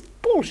people. This is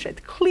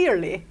bullshit.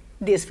 Clearly,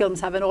 these films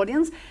have an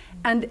audience,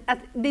 and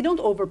they don't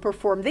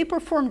overperform. They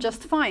perform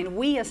just fine.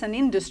 We as an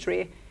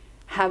industry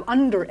have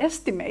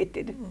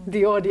underestimated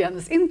the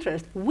audience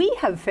interest. We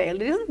have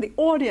failed. It isn't the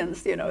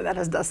audience, that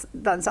has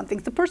done something.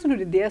 It's the person who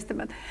did the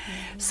estimate.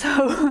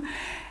 So,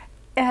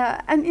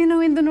 and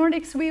in the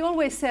Nordics, we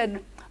always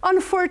said,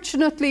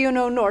 unfortunately,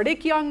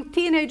 Nordic young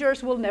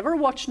teenagers will never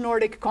watch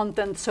Nordic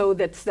content, so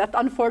that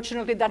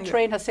unfortunately that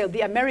train has sailed.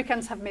 The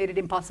Americans have made it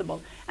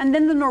impossible. And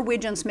then the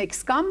Norwegians make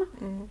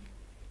Scum,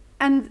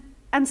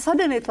 and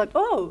suddenly it's like,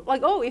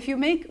 if you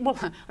make,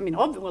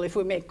 if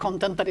we make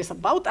content that is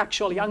about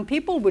actual young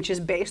people, which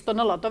is based on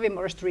a lot of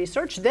immersed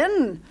research,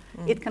 then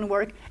it can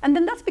work. And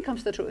then that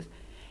becomes the truth.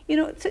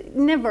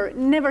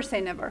 Never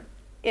say never.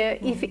 I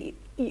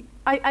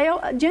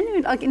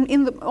genuinely, like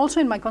also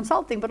in my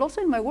consulting, but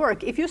also in my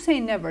work, if you say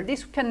never,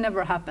 this can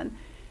never happen,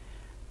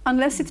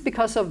 unless it's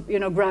because of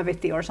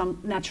gravity or some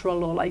natural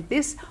law like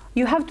this.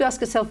 You have to ask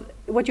yourself,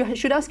 what you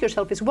should ask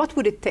yourself is, what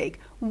would it take?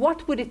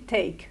 What would it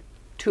take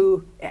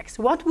to X?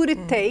 What would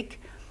it take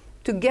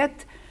to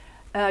get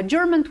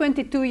German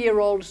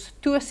 22-year-olds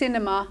to a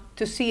cinema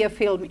to see a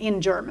film in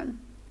German?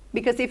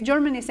 Because if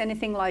Germany is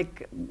anything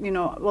like,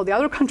 well, the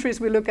other countries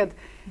we look at,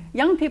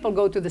 young people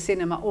go to the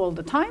cinema all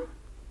the time.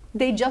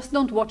 They just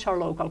don't watch our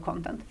local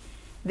content.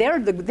 They're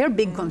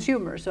big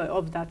consumers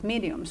of that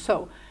medium.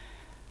 So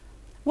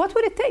what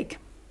would it take?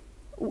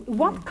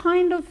 What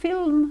kind of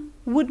film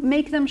would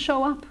make them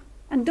show up?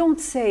 And don't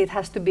say it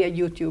has to be a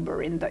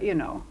YouTuber in the,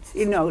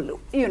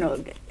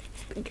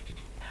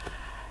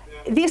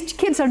 these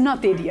kids are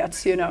not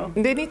idiots,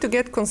 They need to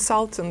get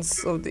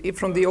consultants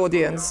from the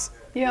audience.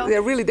 Yeah.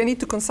 They need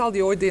to consult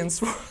the audience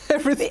for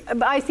everything.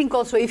 But I think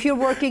also if you're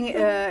working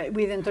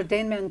with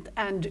entertainment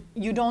and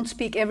you don't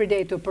speak every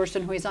day to a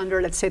person who is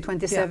under, let's say,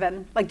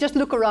 27, like just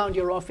look around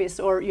your office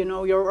or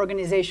your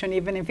organization,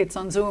 even if it's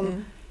on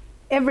Zoom.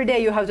 Every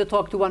day you have to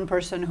talk to one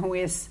person who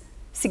is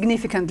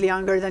significantly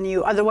younger than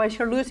you. Otherwise,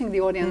 you're losing the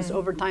audience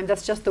over time.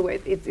 That's just the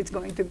way it's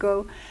going to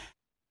go.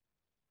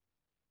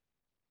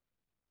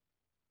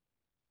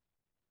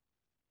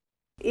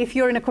 If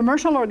you're in a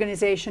commercial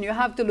organization, you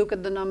have to look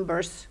at the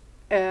numbers.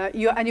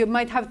 And you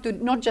might have to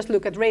not just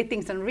look at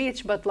ratings and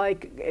reach, but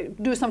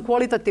do some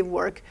qualitative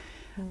work.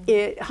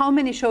 How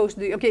many shows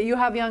you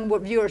have young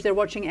viewers, they're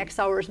watching X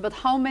hours, but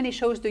how many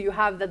shows do you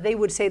have that they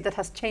would say that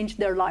has changed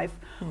their life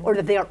or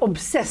that they are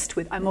obsessed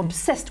with? I'm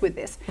obsessed with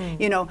this.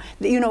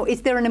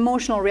 Is there an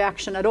emotional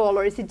reaction at all,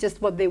 or is it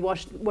just what they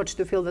watch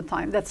to fill the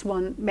time? That's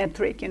one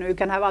metric. You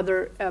can have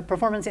other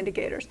performance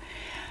indicators.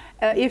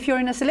 If you're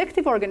in a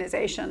selective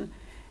organization,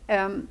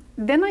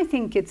 then I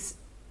think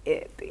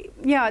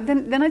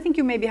then I think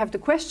you maybe have to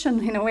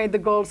question in a way the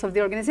goals of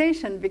the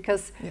organization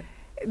because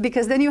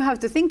then you have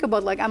to think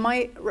about am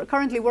I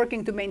currently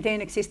working to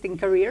maintain existing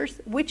careers,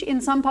 which in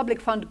some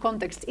public fund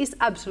context is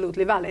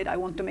absolutely valid. I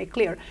want to make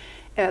clear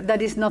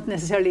that is not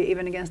necessarily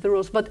even against the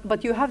rules,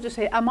 but you have to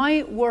say, am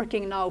I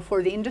working now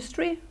for the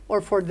industry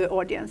or for the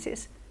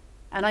audiences?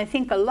 And I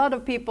think a lot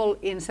of people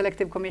in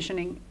selective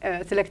commissioning,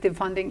 selective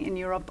funding in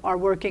Europe are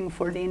working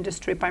for the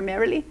industry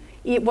primarily.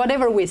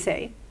 Whatever we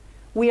say,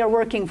 we are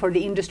working for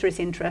the industry's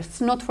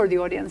interests, not for the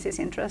audience's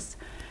interests.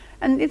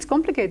 And it's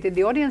complicated.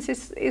 The audience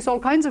is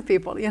all kinds of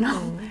people,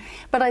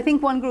 But I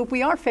think one group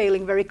we are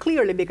failing very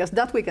clearly, because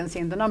that we can see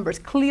in the numbers.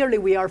 Clearly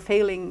we are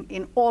failing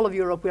in all of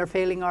Europe. We are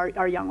failing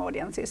our young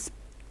audiences.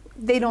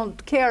 They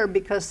don't care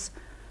because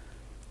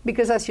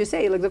as you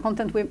say, the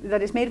content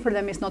that is made for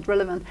them is not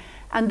relevant.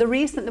 And the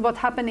reason what's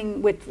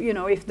happening with,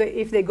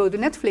 if they go to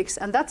Netflix,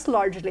 and that's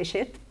largely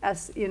shit,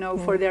 as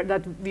for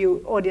that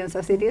view audience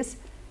as it is,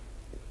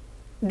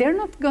 they're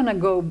not going to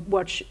go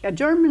watch a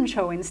German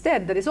show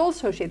instead that is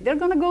also shit. They're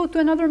going to go to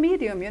another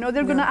medium. They're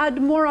going to add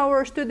more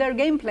hours to their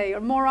gameplay, or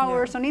more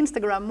hours on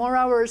Instagram, more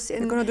hours in...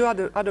 They're going to do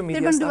other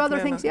media. They're going to do other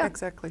things,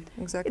 Exactly.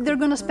 They're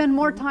going to spend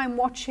more time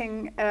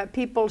watching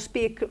people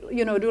speak,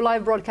 do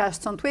live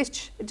broadcasts on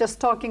Twitch, just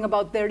talking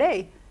about their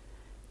day.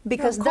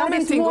 Because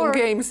commenting on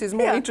games is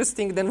more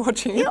interesting than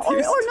watching it.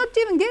 Or not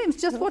even games,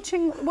 just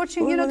watching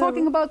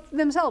talking about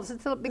themselves.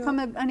 It's become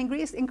an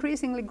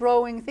increasingly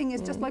growing thing.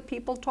 It's just like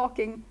people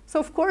talking.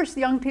 So of course,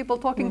 young people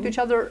talking to each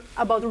other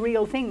about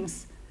real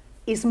things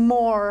is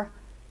more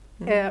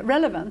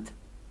relevant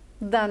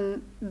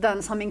than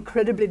some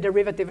incredibly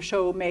derivative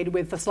show made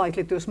with a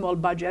slightly too small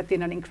budget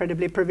in an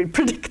incredibly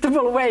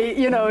predictable way,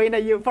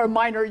 for a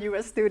minor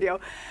US studio.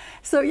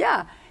 So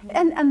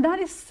and that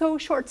is so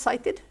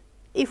short-sighted.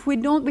 If we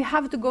don't, we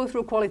have to go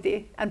through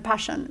quality and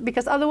passion,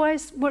 because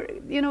otherwise we're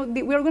going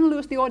to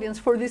lose the audience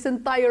for this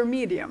entire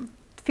medium,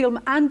 film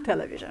and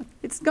television.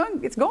 It's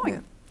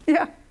going.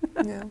 Yeah.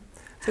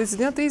 So it's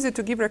not easy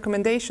to give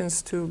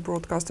recommendations to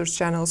broadcasters'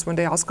 channels when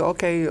they ask,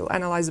 okay,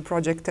 analyze the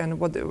project and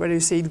where do you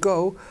see it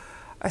go?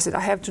 I said, I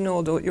have to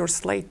know your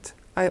slate.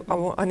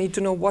 I need to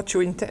know what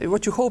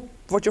your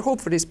hope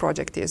for this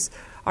project is.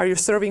 Are you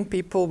serving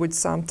people with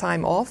some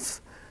time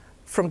off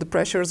from the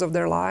pressures of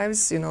their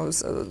lives,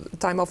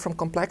 time off from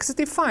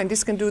complexity? Fine,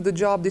 this can do the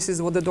job. This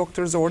is what the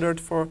doctors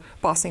ordered for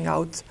passing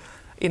out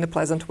in a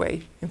pleasant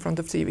way in front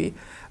of TV.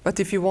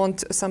 But if you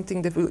want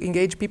something that will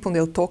engage people and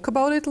they'll talk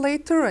about it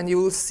later, and you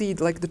will see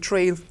the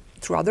trail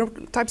through other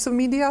types of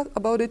media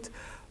about it,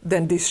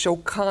 then this show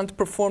can't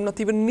perform, not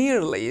even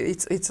nearly.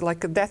 It's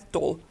like a death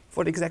toll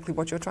for exactly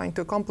what you're trying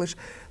to accomplish.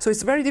 So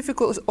it's very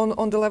difficult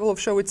on the level of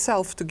show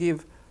itself to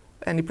give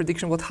any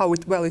prediction about how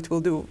well it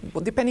will do,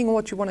 depending on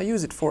what you want to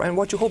use it for and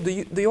what you hope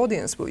the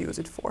audience will use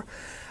it for.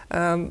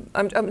 I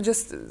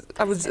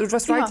was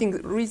just writing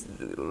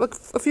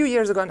a few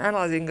years ago and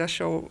analyzing a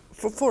show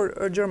for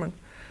a German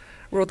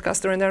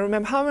broadcaster, and I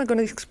remember how am I going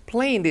to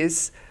explain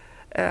this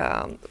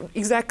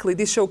exactly.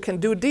 This show can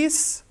do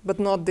this, but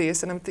not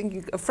this. And I'm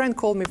thinking, a friend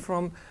called me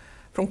from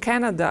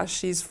Canada.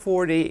 She's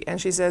 40,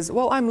 and she says,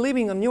 "Well, I'm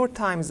living on your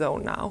time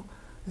zone now."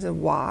 I said,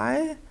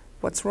 "Why?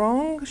 What's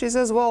wrong?" She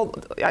says, "Well,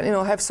 I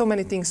have so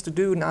many things to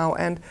do now,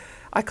 and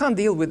I can't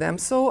deal with them,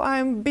 so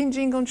I'm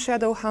binging on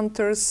Shadow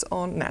Hunters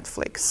on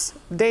Netflix.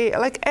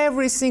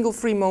 Every single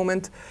free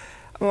moment,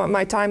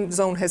 my time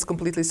zone has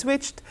completely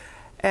switched,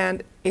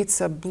 and it's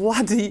a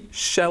bloody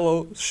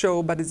shallow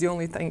show, but it's the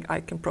only thing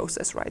I can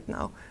process right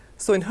now."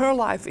 So in her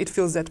life, it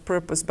feels that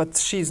purpose, but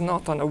she's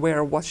not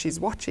unaware of what she's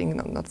watching,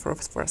 not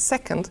for a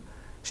second.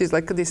 She's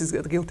like, this is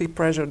a guilty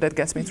pleasure that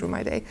gets me through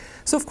my day.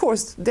 So of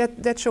course,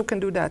 that show can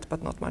do that,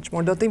 but not much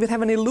more. Don't even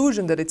have an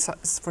illusion that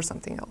it's for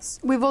something else.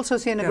 We've also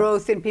seen a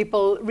growth in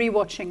people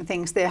rewatching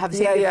things they have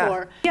seen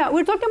before. Yeah,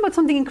 we're talking about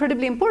something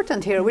incredibly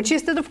important here, which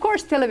is that of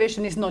course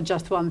television is not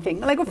just one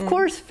thing. Like of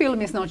course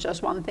film is not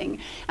just one thing.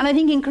 And I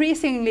think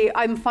increasingly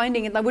I'm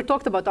finding it, like we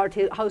talked about art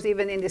house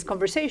even in this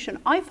conversation,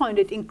 I find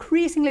it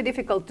increasingly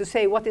difficult to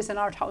say what is an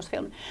art house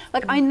film.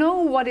 Like I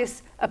know what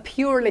is a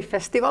purely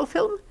festival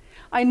film.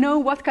 I know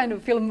what kind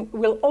of film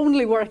will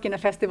only work in a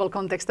festival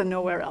context and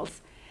nowhere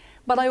else.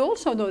 But I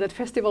also know that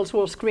festivals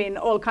will screen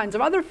all kinds of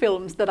other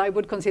films that I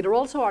would consider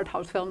also art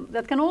house film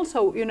that can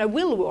also,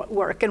 will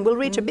work and will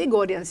reach a big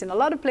audience in a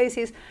lot of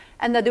places,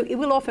 and that it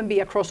will often be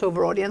a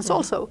crossover audience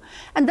also.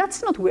 And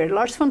that's not weird.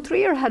 Lars von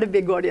Trier had a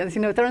big audience,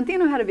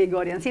 Tarantino had a big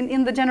audience.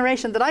 In the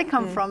generation that I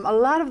come from, a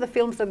lot of the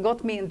films that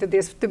got me into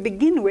this to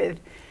begin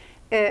with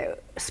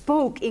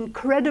spoke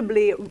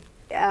incredibly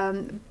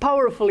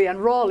powerfully and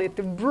rawly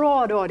to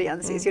broad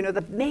audiences,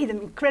 that made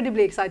them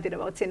incredibly excited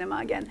about cinema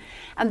again.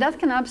 And that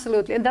can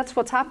absolutely, and that's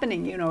what's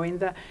happening, in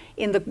the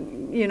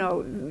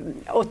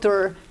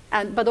author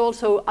but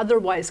also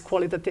otherwise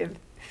qualitative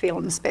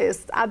film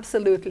space.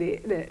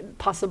 Absolutely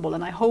possible,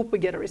 and I hope we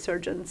get a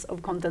resurgence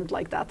of content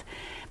like that.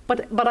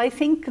 But I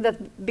think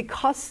that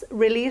because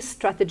release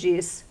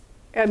strategies,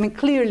 I mean,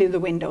 clearly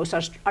the windows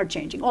are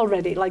changing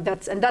already,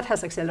 and that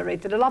has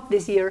accelerated a lot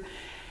this year.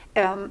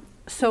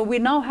 So we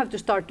now have to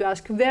start to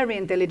ask very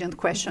intelligent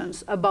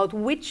questions about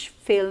which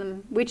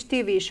film, which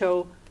TV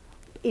show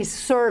is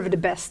served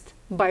best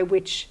by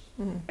which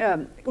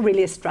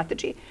release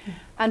strategy.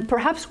 And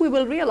perhaps we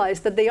will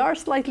realize that they are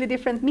slightly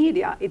different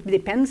media. It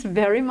depends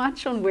very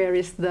much on where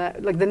is the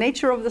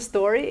nature of the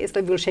story is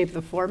that will shape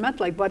the format,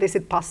 like what is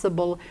it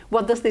possible,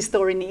 what does this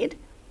story need?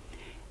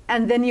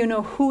 And then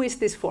who is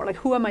this for? Like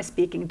who am I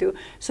speaking to?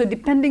 So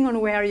depending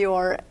on where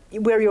your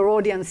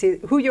audience is,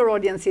 who your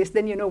audience is,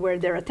 then you know where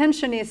their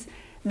attention is.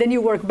 Then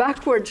you work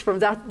backwards from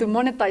that to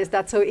monetize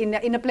that. So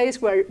in a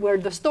place where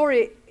the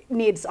story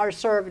needs are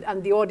served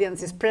and the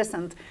audience is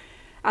present,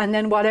 and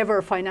then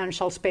whatever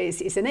financial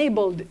space is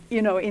enabled,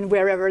 in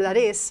wherever that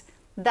is,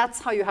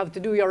 that's how you have to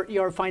do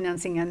your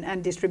financing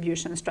and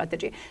distribution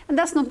strategy. And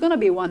that's not going to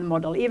be one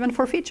model, even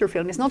for feature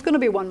film. It's not going to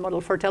be one model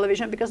for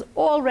television, because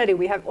already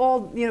we have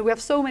we have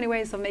so many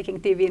ways of making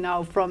TV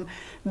now, from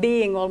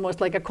being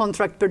almost like a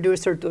contract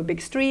producer to a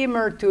big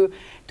streamer to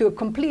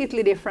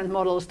completely different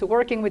models, to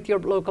working with your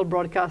local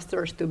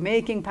broadcasters, to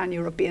making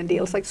pan-European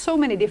deals, like so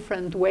many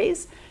different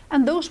ways.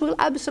 And those will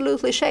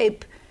absolutely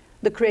shape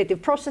the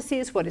creative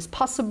processes, what is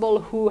possible,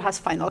 who has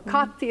final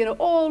cut,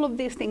 all of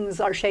these things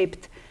are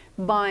shaped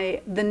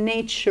by the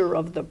nature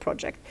of the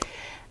project.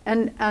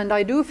 And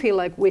I do feel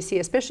like we see,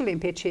 especially in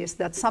pitches,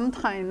 that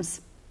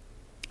sometimes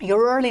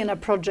you're early in a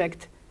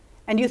project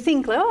and you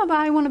think, like, oh, but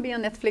I want to be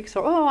on Netflix,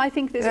 or oh, I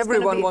think this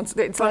everyone is wants.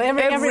 It's like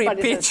every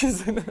pitch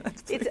is in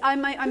Netflix.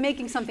 I'm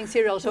making something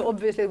serial, so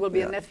obviously it will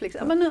be on Netflix.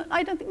 But no,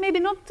 I don't think, maybe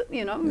not.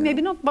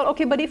 Maybe not. But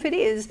okay. But if it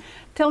is,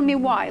 tell me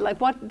why. Like,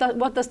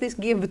 what does this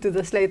give to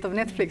the slate of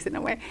Netflix in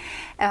a way?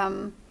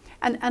 And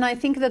I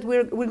think that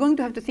we're going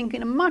to have to think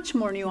in a much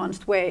more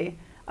nuanced way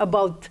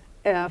about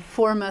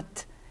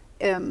format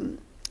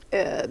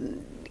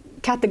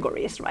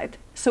categories, right?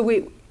 So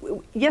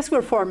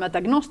we're format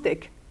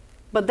agnostic,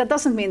 but that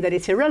doesn't mean that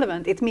it's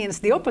irrelevant. It means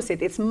the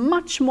opposite. It's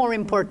much more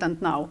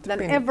important now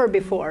than ever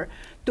before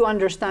to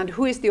understand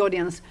who is the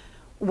audience,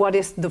 what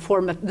is the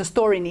format, the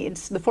story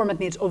needs, the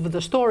format needs of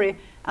the story,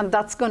 and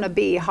that's going to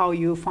be how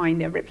you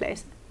find every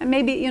place. And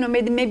maybe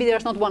maybe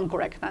there's not one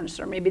correct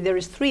answer. Maybe there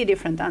is 3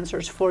 different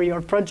answers for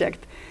your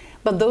project,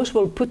 but those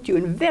will put you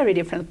in very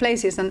different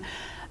places and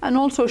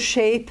also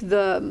shape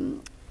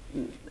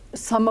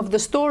some of the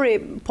story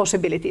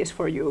possibilities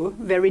for you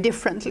very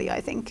differently,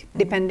 I think,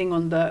 depending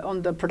on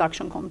the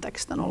production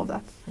context and all of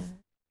that.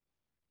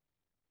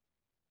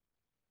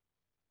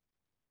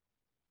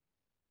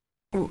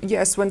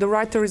 Yes, when the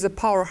writer is a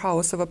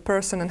powerhouse of a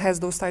person and has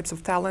those types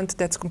of talent,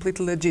 that's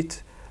completely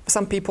legit.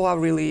 Some people are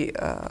really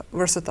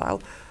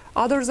versatile.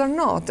 Others are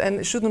not,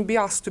 and shouldn't be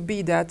asked to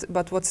be that,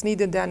 but what's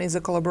needed then is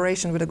a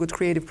collaboration with a good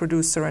creative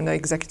producer and an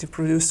executive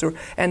producer,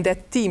 and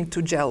that team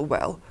to gel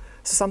well.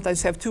 So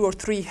sometimes you have 2 or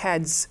 3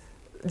 heads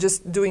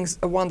just doing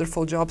a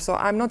wonderful job. So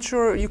I'm not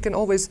sure you can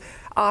always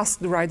ask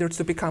the writer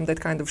to become that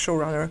kind of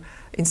showrunner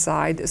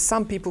inside.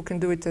 Some people can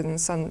do it, and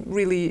some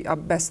really are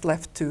best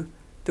left to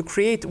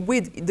create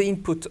with the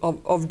input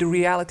of the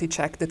reality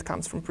check that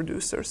comes from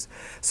producers.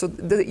 So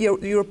the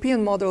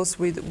European models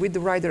with the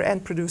writer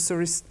and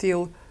producer is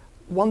still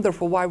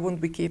wonderful. Why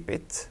wouldn't we keep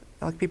it?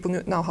 Like, people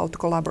know how to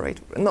collaborate.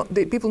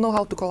 People know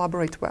how to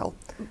collaborate well.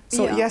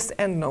 So yes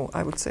and no,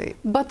 I would say.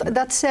 But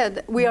that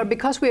said,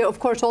 because we are of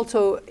course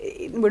also,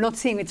 we're not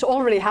seeing, it's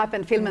already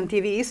happened. Film and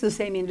TV is the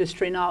same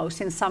industry now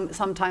since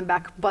some time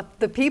back. But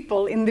the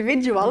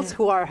individuals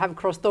who have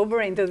crossed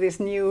over into this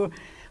new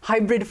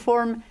hybrid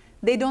form,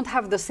 they don't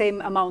have the same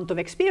amount of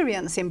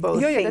experience in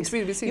both things. That's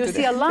really you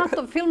see a lot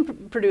of film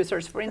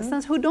producers, for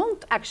instance, who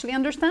don't actually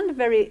understand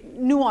very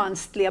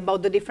nuancedly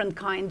about the different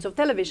kinds of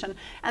television.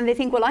 And they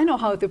think, well, I know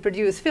how to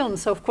produce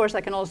films, so of course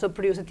I can also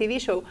produce a TV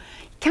show.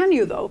 Can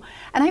you, though?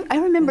 And I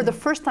remember the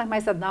first time I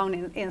sat down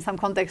in some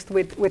context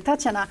with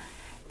Tatjana,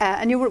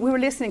 and we were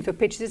listening to a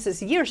pitch, this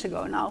is years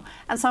ago now,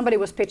 and somebody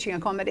was pitching a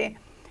comedy.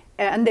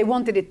 And they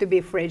wanted it to be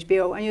for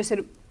HBO. And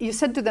you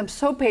said to them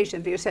so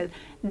patiently, you said,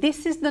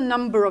 this is the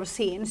number of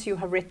scenes you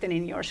have written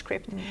in your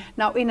script.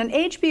 Now, in an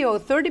HBO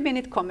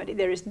 30-minute comedy,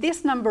 there is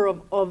this number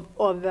of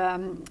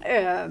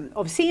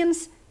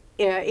scenes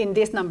in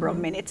this number of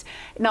minutes.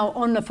 Now,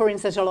 on, for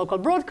instance, a local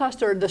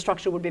broadcaster, the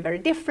structure would be very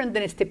different.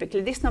 Then it's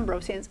typically this number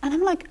of scenes.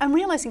 And I'm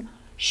realizing,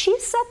 she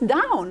sat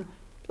down.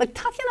 Like,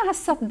 Tatjana has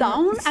sat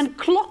down and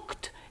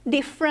clocked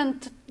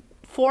different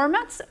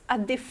formats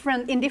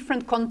in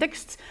different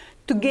contexts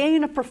to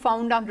gain a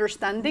profound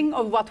understanding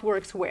of what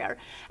works where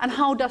and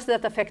how does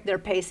that affect their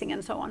pacing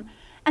and so on.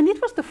 And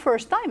it was the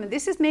first time, and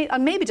this is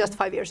maybe just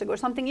 5 years ago or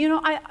something,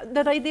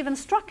 that it even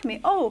struck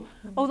me,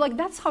 like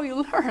that's how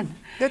you learn.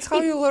 That's how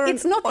you learn.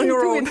 It's not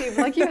intuitive,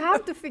 like you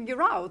have to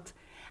figure out.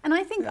 And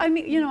I think, I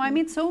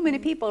meet so many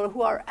people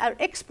who are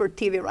expert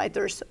TV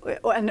writers,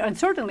 and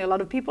certainly a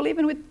lot of people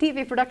even with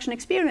TV production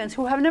experience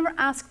who have never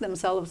asked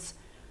themselves,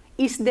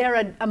 is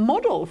there a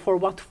model for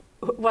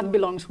what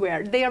belongs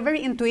where? They are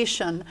very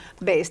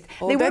intuition-based.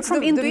 They work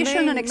from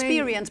intuition and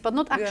experience, but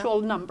not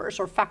actual numbers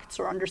or facts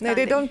or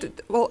understanding. No, they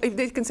don't. Well, if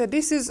they can say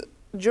this is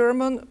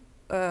German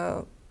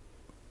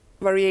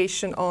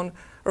variation on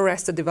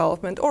Arrested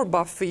Development or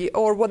Buffy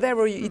or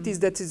whatever it is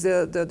that is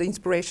the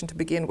inspiration to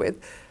begin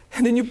with,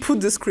 and then you put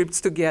the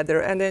scripts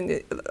together, and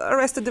then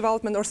Arrested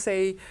Development or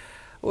say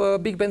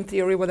Big Bang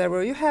Theory,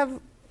 whatever, you have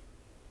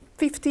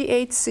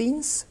 58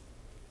 scenes,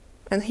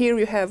 and here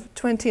you have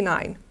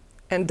 29,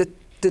 and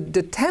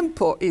the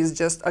tempo is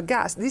just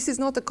aghast. This is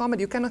not a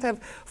comedy. You cannot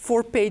have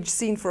 4-page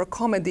scene for a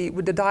comedy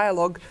with the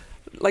dialogue,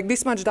 like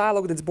this much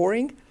dialogue that's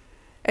boring.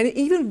 And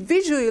even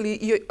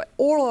visually,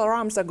 all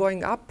alarms are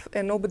going up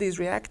and nobody is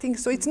reacting.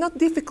 So it's not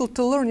difficult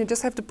to learn. You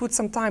just have to put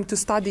some time to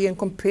study and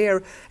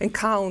compare and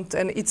count.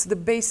 And it's the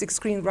basic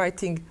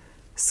screenwriting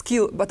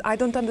skill. But I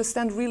don't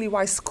understand really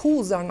why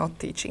schools are not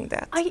teaching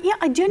that. I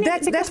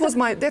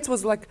genuinely... That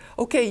was like,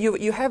 okay,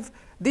 you have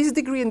this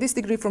degree and this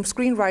degree from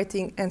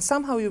screenwriting, and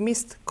somehow you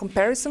missed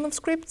comparison of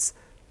scripts.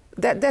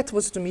 That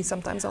was to me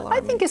sometimes alarming.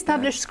 I think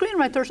established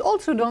screenwriters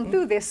also don't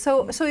do this.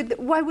 So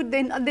why would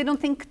they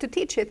don't think to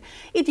teach it?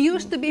 It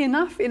used to be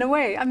enough in a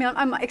way. I mean,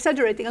 I'm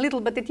exaggerating a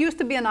little, but it used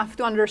to be enough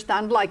to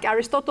understand like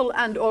Aristotle,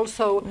 and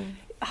also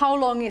how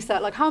long is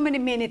that? Like how many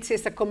minutes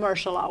is a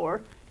commercial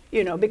hour?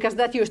 Because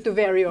that used to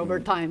vary over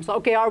time. So,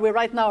 okay, are we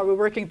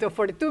working to a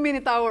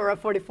 42-minute hour or a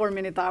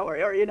 44-minute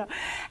hour? Or,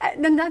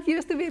 then that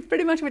used to be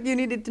pretty much what you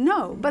needed to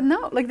know. But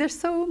now, like, there's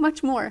so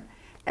much more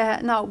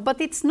now.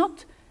 But it's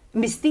not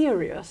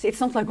mysterious. It's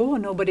not like, oh,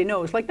 nobody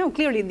knows. Like, no,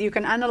 clearly you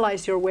can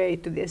analyze your way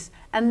to this.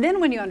 And then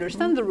when you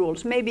understand the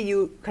rules, maybe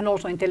you can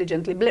also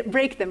intelligently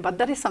break them. But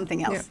that is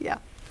something else, yeah.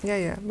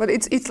 But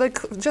it's like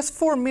just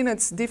 4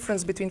 minutes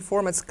difference between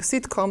formats,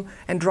 sitcom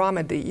and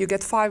dramedy. You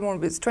get 5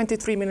 more, it's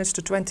 23 minutes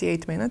to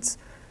 28 minutes.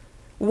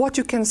 What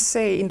you can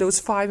say in those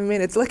 5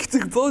 minutes, like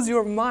it blows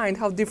your mind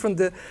how different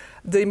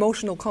the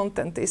emotional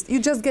content is. You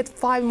just get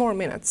 5 more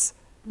minutes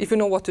if you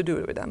know what to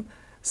do with them.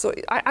 So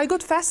I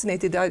got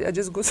fascinated. I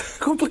just got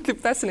completely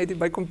fascinated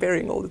by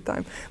comparing all the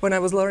time when I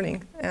was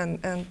learning,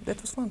 and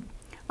that was fun.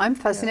 I'm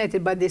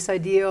fascinated by this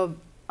idea of,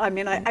 I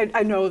mean,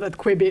 I know that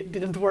Quibi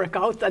didn't work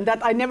out, and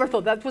that I never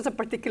thought that was a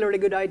particularly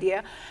good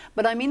idea.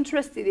 But I'm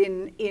interested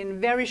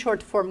in very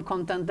short form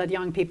content that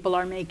young people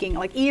are making,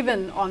 like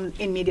even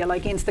in media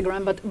like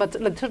Instagram, but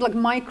sort of like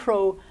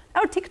micro,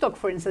 or TikTok,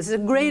 for instance, is a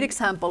great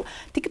example.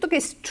 TikTok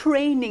is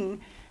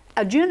training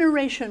a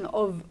generation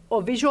of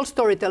visual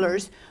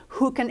storytellers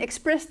who can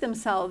express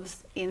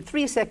themselves in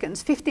 3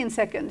 seconds, 15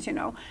 seconds,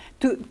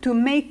 to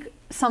make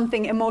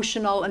something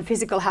emotional and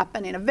physical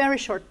happen in a very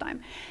short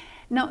time.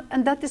 Now,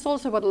 and that is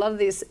also what a lot of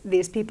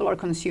these people are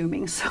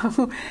consuming.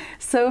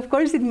 So of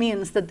course it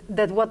means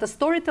that what a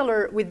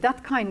storyteller with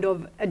that kind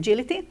of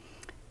agility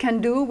can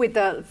do with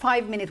a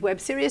 5-minute web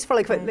series for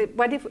like,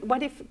 what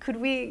if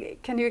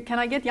can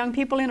I get young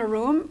people in a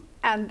room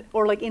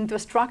or like into a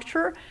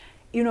structure,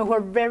 who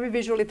are very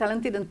visually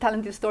talented and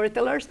talented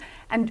storytellers,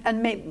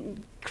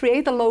 and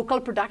create a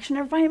local production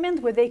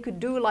environment where they could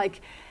do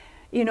like,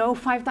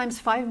 5 times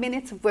 5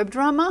 minutes of web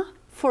drama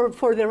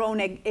for their own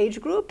age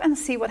group and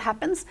see what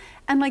happens.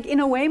 And like in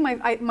a way,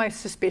 my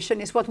suspicion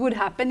is what would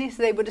happen is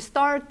they would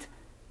start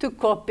to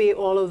copy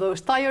all of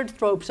those tired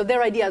tropes of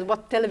their ideas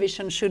what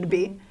television should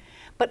be.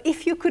 But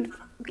if you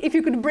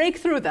could break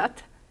through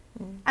that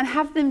and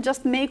have them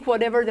just make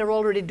whatever they're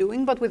already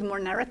doing, but with more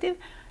narrative,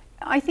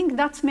 I think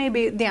that's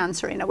maybe the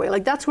answer in a way.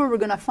 Like that's where we're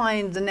going to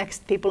find the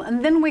next people,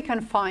 and then we can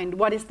find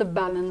what is the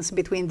balance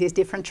between these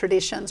different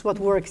traditions, what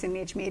works in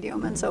each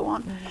medium, and so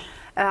on.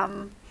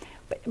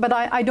 But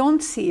I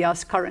don't see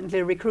us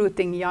currently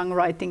recruiting young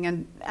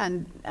writing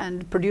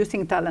and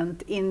producing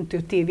talent into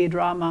TV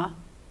drama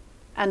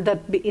And that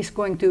is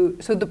going to,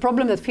 so the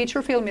problem that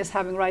feature film is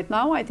having right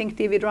now, I think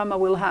TV drama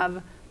will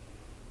have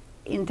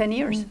in 10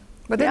 years.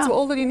 But that's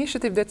all the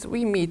initiative that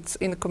we meet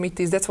in the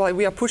committees. That's why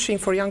we are pushing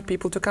for young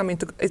people to come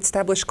into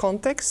established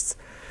contexts.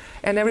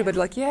 And everybody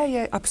like,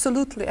 yeah,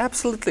 absolutely,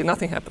 absolutely,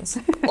 nothing happens.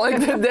 Like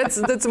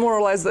that's more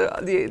or less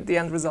the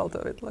end result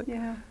of it. Like.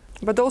 Yeah.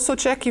 But also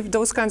check if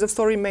those kinds of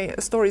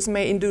stories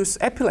may induce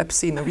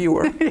epilepsy in a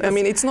viewer. Yes. I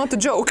mean, it's not a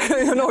joke.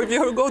 You know, if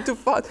you go too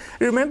far.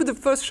 Remember the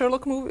first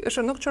Sherlock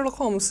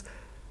Holmes?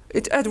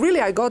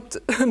 I got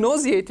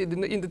nauseated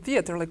in the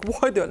theater. Like,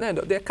 why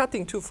they're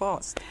cutting too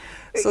fast.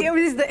 So it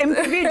was the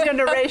MTV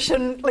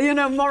generation, you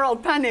know, moral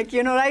panic.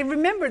 You know, I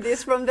remember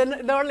this from the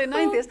early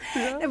 90s.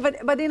 Yeah.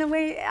 But in a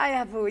way, I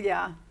have,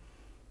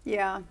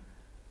 yeah,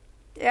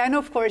 and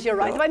of course you're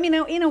right. But I mean,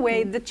 in a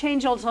way, the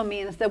change also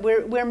means that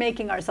we're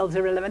making ourselves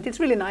irrelevant. It's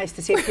really nice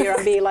to sit here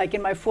and be like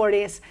in my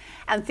 40s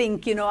and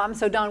think, you know, I'm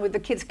so down with the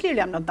kids.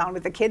 Clearly, I'm not down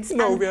with the kids.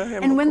 No,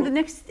 and when the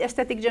next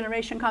aesthetic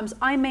generation comes,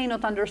 I may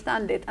not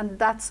understand it, and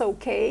that's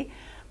okay,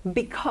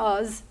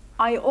 because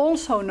I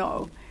also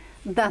know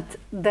that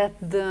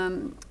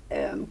the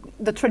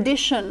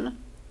tradition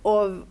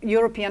of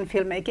European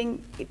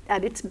filmmaking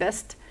at its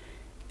best.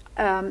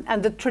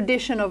 And the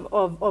tradition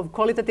of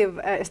qualitative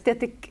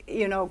aesthetic,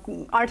 you know,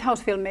 art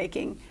house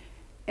filmmaking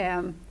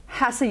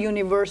has a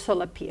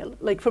universal appeal.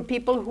 Like for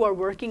people who are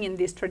working in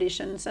these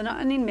traditions,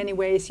 and in many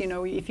ways, you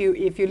know, if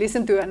you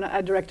listen to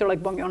a director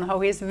like Bong Joon-ho,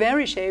 he is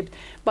very shaped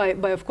by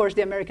of course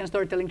the American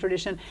storytelling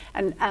tradition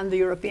and the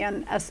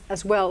European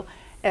as well.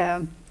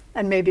 And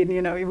maybe,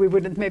 you know, we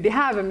wouldn't maybe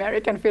have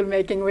American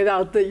filmmaking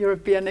without the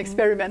European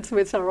experiments,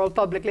 which are all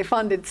publicly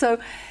funded. So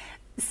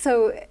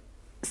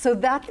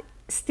that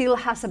still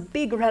has a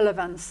big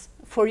relevance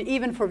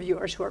even for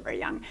viewers who are very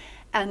young,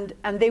 and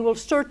they will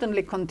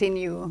certainly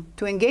continue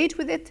to engage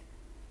with it,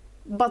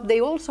 but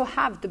they also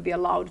have to be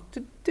allowed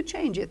to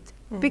change it.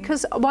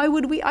 Because why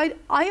would we?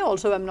 I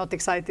also am not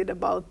excited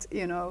about,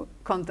 you know,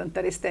 content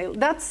that is stale.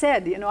 That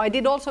said, you know, I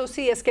did also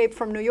see Escape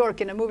from New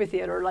York in a movie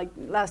theater like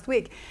last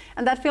week,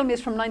 and that film is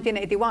from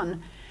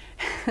 1981.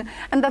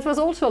 And that was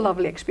also a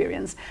lovely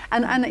experience,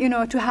 and you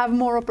know, to have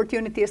more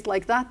opportunities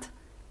like that.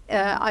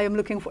 I am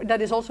looking for,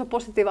 that is also a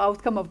positive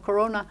outcome of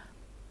Corona.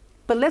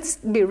 But let's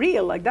be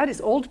real, like that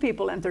is old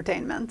people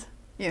entertainment,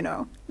 you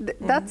know.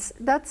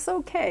 That's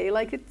okay.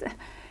 Like it,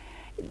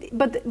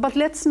 but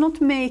let's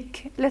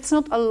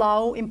not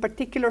allow in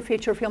particular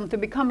feature film to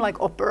become like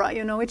opera,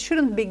 you know. It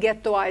shouldn't be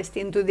ghettoized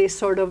into this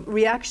sort of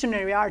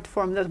reactionary art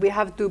form that we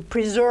have to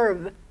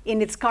preserve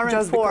in its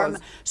current form,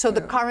 so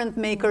the current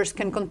makers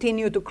can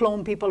continue to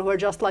clone people who are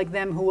just like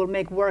them, who will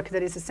make work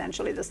that is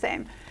essentially the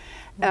same.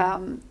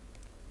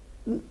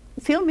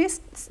 Film is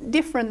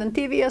different than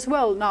TV as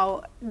well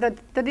now, that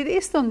it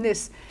is on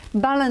this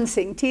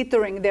balancing,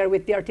 teetering there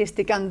with the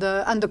artistic and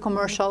the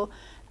commercial,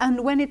 and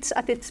when it's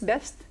at its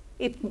best,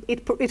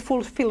 it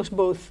fulfills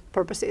both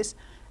purposes,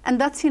 and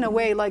that's in a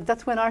way like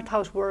that's when art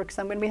house works,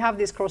 and when we have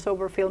these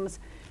crossover films,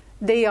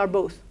 they are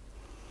both,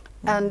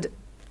 and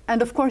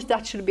of course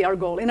that should be our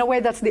goal. In a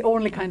way, that's the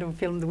only kind of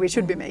film that we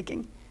should be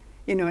making,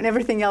 you know, and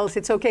everything else,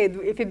 it's okay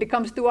if it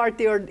becomes too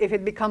arty or if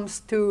it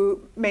becomes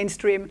too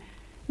mainstream.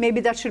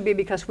 Maybe that should be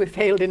because we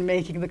failed in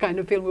making the kind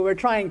of film we were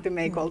trying to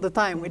make all the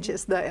time, which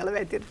is the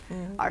elevated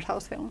art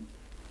house film.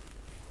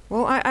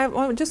 Well,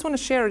 I just want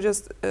to share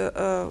just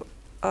a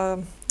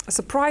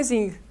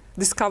surprising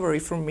discovery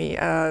from me.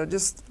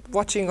 Just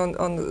watching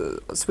on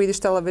Swedish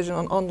television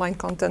on online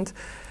content,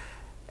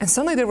 and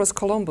suddenly there was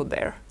Columbo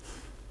there,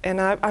 and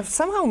I've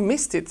somehow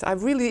missed it.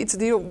 It's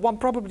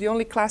probably the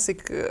only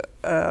classic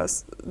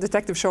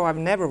detective show I've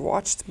never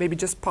watched. Maybe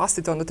just passed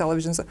it on the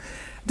television. So,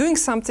 doing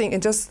something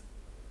and just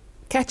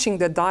catching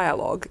the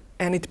dialogue,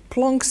 and it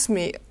plonks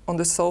me on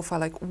the sofa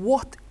like,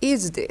 what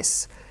is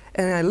this?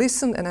 And I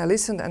listened and I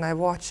listened and I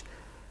watched.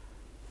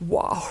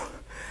 Wow,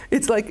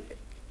 it's like,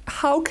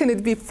 how can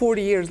it be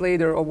 40 years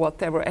later or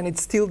whatever, and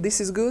it's still this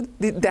is good,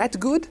 that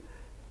good?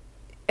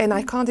 And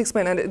I can't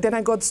explain. And then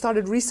I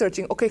started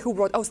researching. Okay, who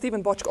wrote? Oh,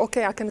 Stephen Bochco.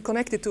 Okay, I can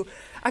connect it to.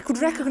 I could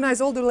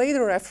recognize all the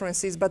later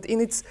references, but in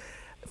its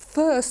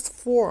first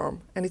form,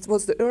 and it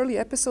was the early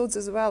episodes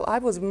as well, I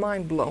was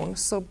mind blown.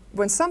 So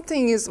when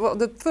something is, well,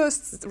 the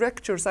first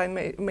lectures I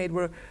made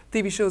were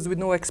TV shows with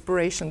no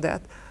expiration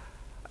date.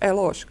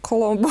 Eloge,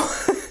 Columbo,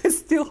 it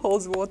still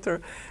holds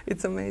water.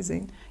 It's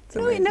amazing. It's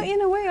amazing. No,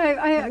 in a way,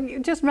 I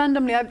just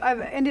randomly, I've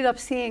ended up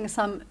seeing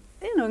some,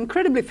 you know,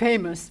 incredibly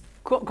famous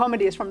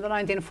comedies from the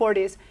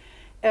 1940s.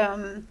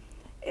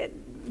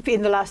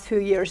 In the last few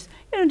years,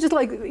 you know, just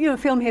like, you know,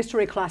 film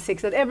history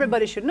classics that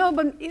everybody should know,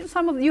 but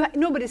some of you,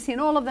 nobody's seen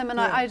all of them,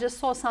 and I just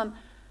saw some,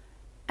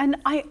 and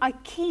I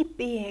keep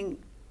being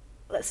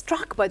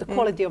struck by the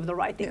quality of the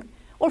writing.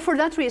 Or for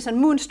that reason,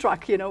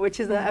 Moonstruck, you know, which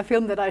is a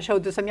film that I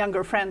showed to some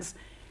younger friends,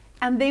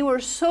 and they were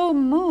so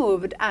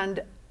moved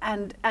and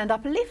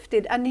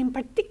uplifted, and in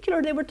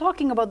particular they were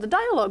talking about the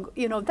dialogue.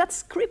 You know, that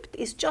script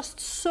is just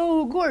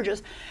so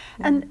gorgeous,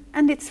 and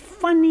it's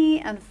funny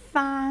and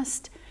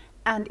fast.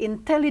 and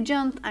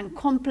intelligent and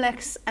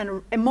complex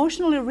and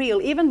emotionally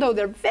real, even though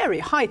they're very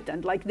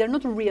heightened, like they're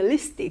not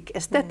realistic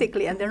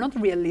aesthetically, and they're not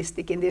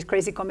realistic in these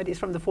crazy comedies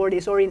from the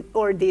 40s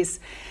or these,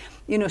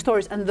 you know,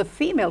 stories. And the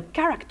female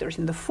characters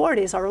in the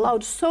 40s are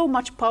allowed so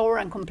much power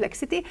and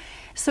complexity.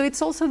 So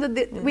it's also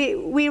that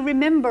we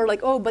remember, like,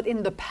 oh, but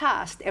in the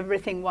past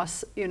everything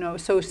was, you know,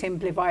 so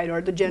simplified,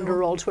 or the gender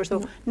roles were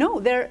so.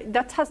 No,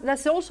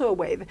 that's also a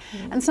wave.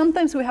 And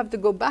sometimes we have to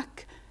go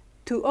back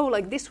to, oh,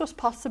 like this was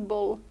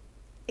possible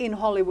in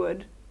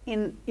Hollywood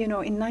in the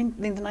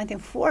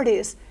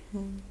 1940s.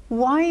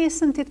 Why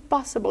isn't it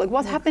possible? Like,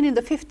 what happened in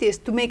the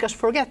 50s to make us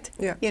forget?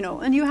 You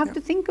know, and you have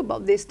to think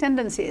about these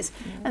tendencies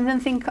and then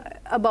think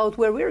about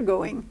where we're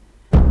going.